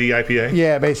Basic Betty IPA.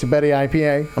 Yeah, Basic Betty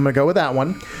IPA. I'm going to go with that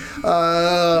one.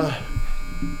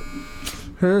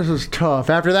 This is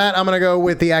tough. After that, I'm going to go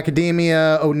with the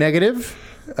Academia O Negative.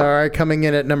 All right, coming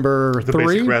in at number 3. The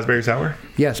Basic Raspberry Sour?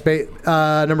 Yes.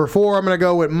 Number 4, I'm going to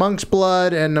go with Monk's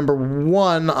Blood. And number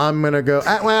 1, I'm going to go...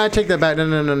 Well, I take that back. No. I'm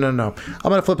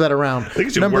going to flip that around. I think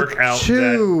you should work out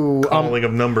that calling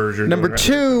of numbers. Number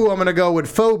 2, I'm going to go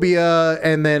with Phobia.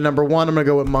 And then number 1, I'm going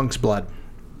to go with Monk's Blood.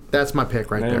 That's my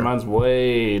pick right there. Mine's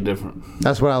way different.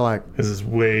 That's what I like. This is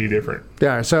way different.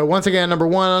 Yeah, so once again, number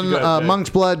 1, Monk's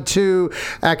Blood. 2,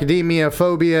 Academia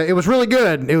Phobia. It was really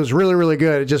good. It was really, really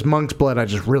good. It just Monk's Blood I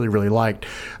just really, really liked.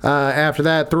 After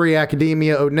that, 3,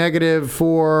 Academia O Negative.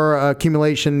 4,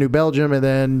 Accumulation New Belgium. And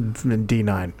then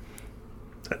D9.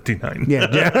 D9.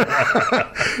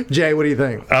 Yeah. Jay, what do you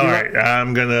think? All right,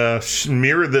 I'm going to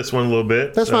mirror this one a little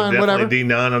bit. That's fine, whatever. Definitely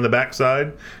D9 on the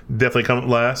backside. Definitely come up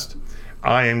last.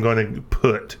 I am going to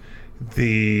put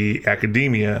the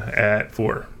Academia at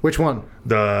 4. Which one?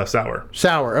 The sour.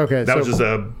 Sour, okay. That was just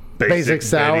a basic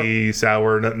sour. Betty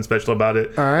sour, nothing special about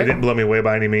it. All right. It didn't blow me away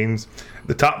by any means.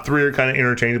 The top 3 are kind of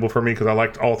interchangeable for me because I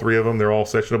liked all 3 of them. They're all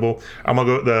sessionable. I'm going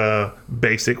to go with the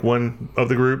basic one of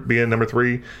the group, being number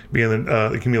 3, being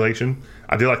the Accumulation.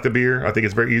 I do like the beer. I think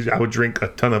it's very easy. I would drink a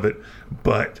ton of it,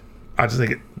 but I just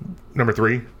think it number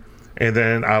 3. And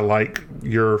then I like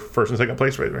your first and second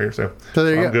place right here. So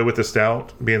there you I'm good with the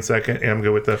stout being second, and I'm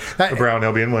good with the brown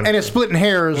ale being 1. And it's splitting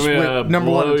hairs with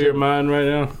number 1 and 2. Blow your mind right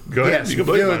now. Go ahead. Yes, you can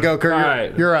blow your mind. go, Kurt. All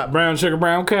right. You're up. Brown Sugar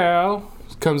Brown Cow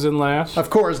comes in last.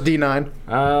 Of course,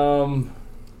 D9.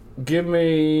 Give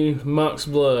me Monk's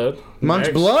Blood. Monk's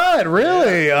Blood,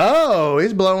 really? Yeah. Oh,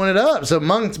 he's blowing it up. So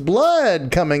Monk's Blood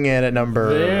coming in at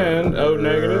number... Then O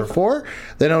Negative. 4.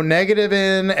 Then O Negative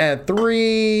in at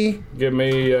 3. Give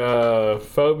me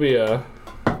Phobia.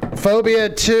 Phobia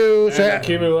 2. And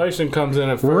Accumulation comes in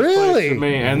at first Really? place for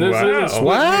me. And this is a split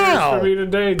Wow. for me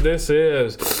today. This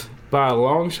is, by a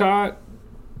long shot,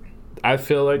 I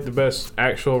feel like the best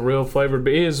actual real flavored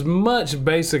beer. As much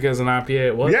basic as an IPA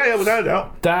it was. Yeah, without a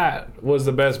doubt. That was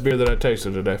the best beer that I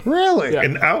tasted today. Really? Yeah.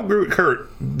 And I'll agree with Kurt.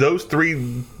 Those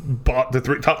 3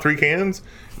 top 3 cans,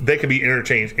 they can be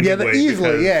interchanged. Anyway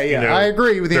easily. because, I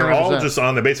agree with you. They're 100%. all just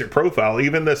on the basic profile.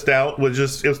 Even the stout was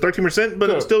it was 13%, but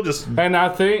it was still just. And I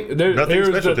think here's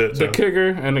special to it, the so. kicker,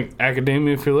 and the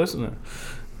Academia, if you're listening.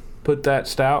 Put that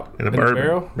stout in a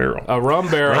bourbon barrel. A rum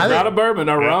barrel. Not a bourbon,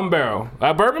 rum barrel.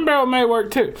 A bourbon barrel may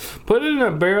work too. Put it in a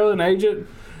barrel and age it.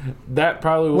 That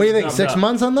probably would. What do you think? 6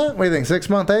 months on that? What do you think? 6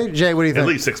 month age? Jay, what do you think? At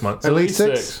least 6 months. At least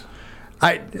 6?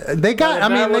 If they'd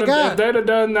have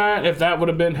done that, if that would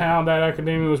have been how that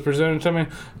Academia was presented to me,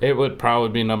 it would probably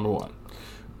be number 1.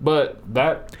 But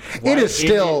that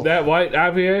white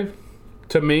IPA,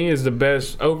 to me, is the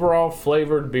best overall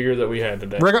flavored beer that we had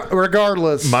today.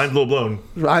 Regardless, mine's a little blown.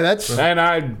 I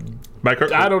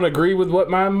don't agree with what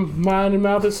my mind and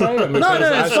mouth is saying. No,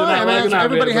 it's fine.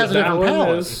 Everybody has a different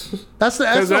palate. That's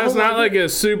not like a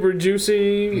super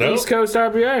juicy East Coast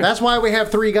IPA. That's why we have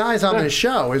 3 guys on this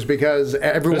show, is because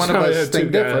every one of us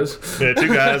think different. Yeah, 2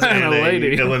 guys and a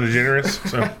lady. Ellen DeGeneres.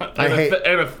 So.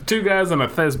 And two guys and a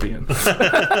thespian.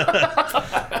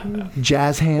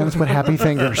 Jazz hands but happy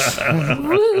fingers.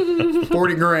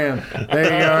 40 grand. There you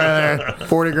go, right there.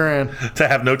 40 grand. To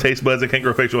have no taste buds and can't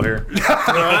grow facial hair.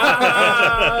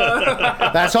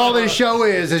 That's all this show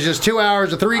is just 2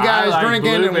 hours of three guys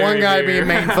drinking and one guy being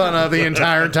made fun of the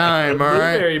entire time. All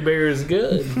right. Blueberry beer is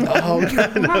good. Oh,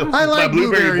 I like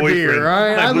blueberry beer. All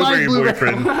right. I like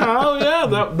blueberry. Oh yeah,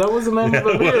 that was the name of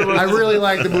the beer. I really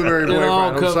like the blueberry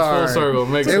boyfriend. I'm sorry. Full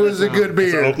circle. It was a good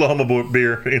beer. It's Oklahoma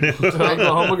beer. You know?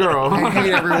 Oklahoma girl. I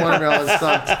hate every one of y'all. It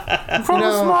sucks. From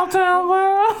a small town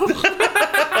world.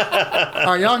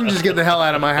 All right, y'all can just get the hell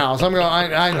out of my house. I'm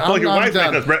going. Well, your wife's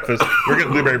making us breakfast. We're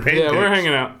getting blueberry pancakes. Yeah, we're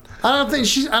hanging out. I don't think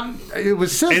it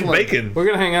was sizzling. And bacon. We're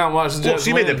gonna hang out and watch the Jets.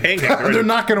 She made the pancakes. They're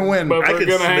not gonna win. But we're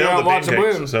gonna hang out and watch them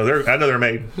win. So I know they're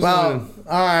made. Well,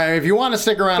 all right. If you want to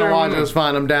stick around and watch it, it's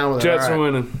fine. I'm down with it. Jets are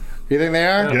winning. You think they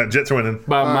are? Yeah, Jets are winning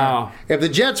by a mile. If the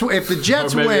Jets win,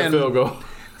 field goal.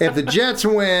 If the Jets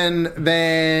win,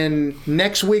 then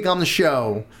next week on the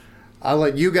show, I'll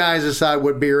let you guys decide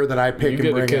what beer that I pick and bring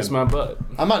in. You get to kiss my butt.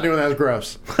 I'm not doing that. That's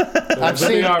gross. I've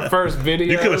seen our first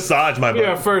video. You can massage my butt.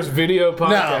 Our first video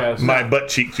podcast. No. My butt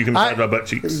cheeks. You can massage my butt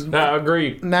cheeks.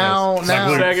 Agreed. Now,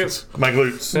 my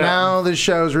glutes. Now this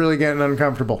show's really getting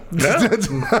uncomfortable. Yeah. It's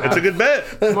a good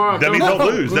bet. That means don't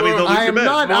lose. That means don't lose your bet.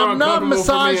 I'm not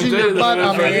massaging your butt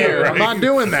on the air. Right. I'm not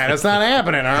doing that. It's not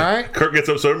happening. All right. Kirk gets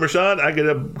up so Rashad, I get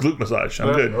a glute massage.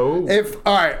 I'm good.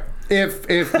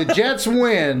 If the Jets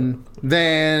win,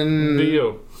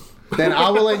 then I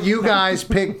will let you guys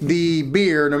pick the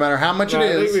beer, no matter how much it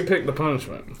is. I think we pick the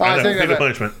punishment. I think pick the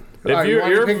punishment.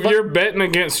 If you're betting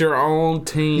against your own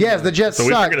team. Yes, the Jets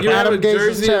suck. Adam Gase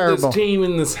is terrible. This team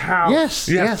in this house. Yes,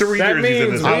 yes. 3 that jerseys means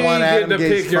in this we house. get to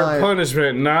pick your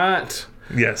punishment, not.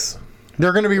 Yes. There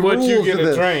are going to be what rules you get to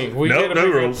to drink. We get to no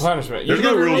pick rules. Punishment. There's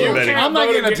no rules in betting. I'm not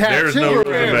getting a tattoo. There's no rules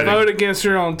in betting. Vote against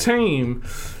your own team.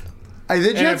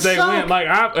 The Jets and if they suck.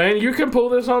 win, and you can pull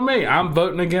this on me. I'm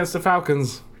voting against the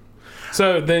Falcons.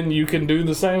 So then you can do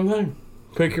the same thing.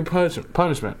 Pick your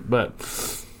punishment. But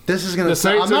this is going to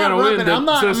suck. I'm not win. I'm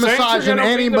not massaging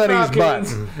anybody's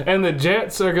butt. And the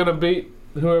Jets are going to beat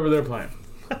whoever they're playing.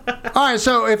 All right,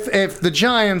 so if the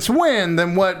Giants win,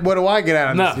 then what do I get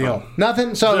out of this deal?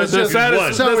 Nothing. So it's just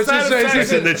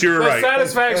satisfaction that you were right. The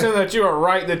satisfaction that you are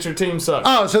right that your team sucks.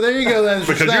 Oh, so there you go. Then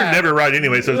because you're never right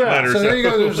anyway, so it doesn't matter. So there you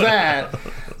go. There's that.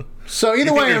 So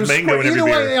either way, I'm screwed.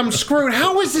 I'm screwed.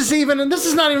 How is this even? And this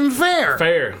is not even fair.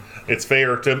 Fair. It's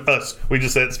fair to us. We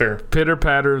just said it's fair. Pitter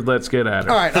patter. Let's get at it.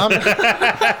 All right.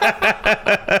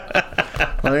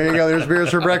 Well, there you go. There's Beers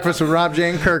for Breakfast with Rob,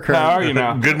 J, and Kirk. How are you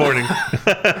now? Good morning.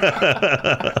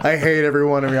 I hate every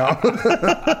one of y'all.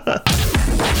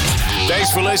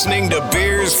 Thanks for listening to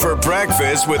Beers for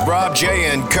Breakfast with Rob, J,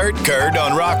 and Kurt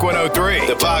on Rock 103.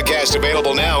 The podcast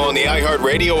available now on the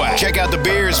iHeartRadio app. Check out the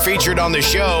beers featured on the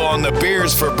show on the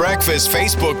Beers for Breakfast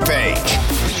Facebook page.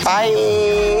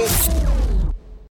 Bye.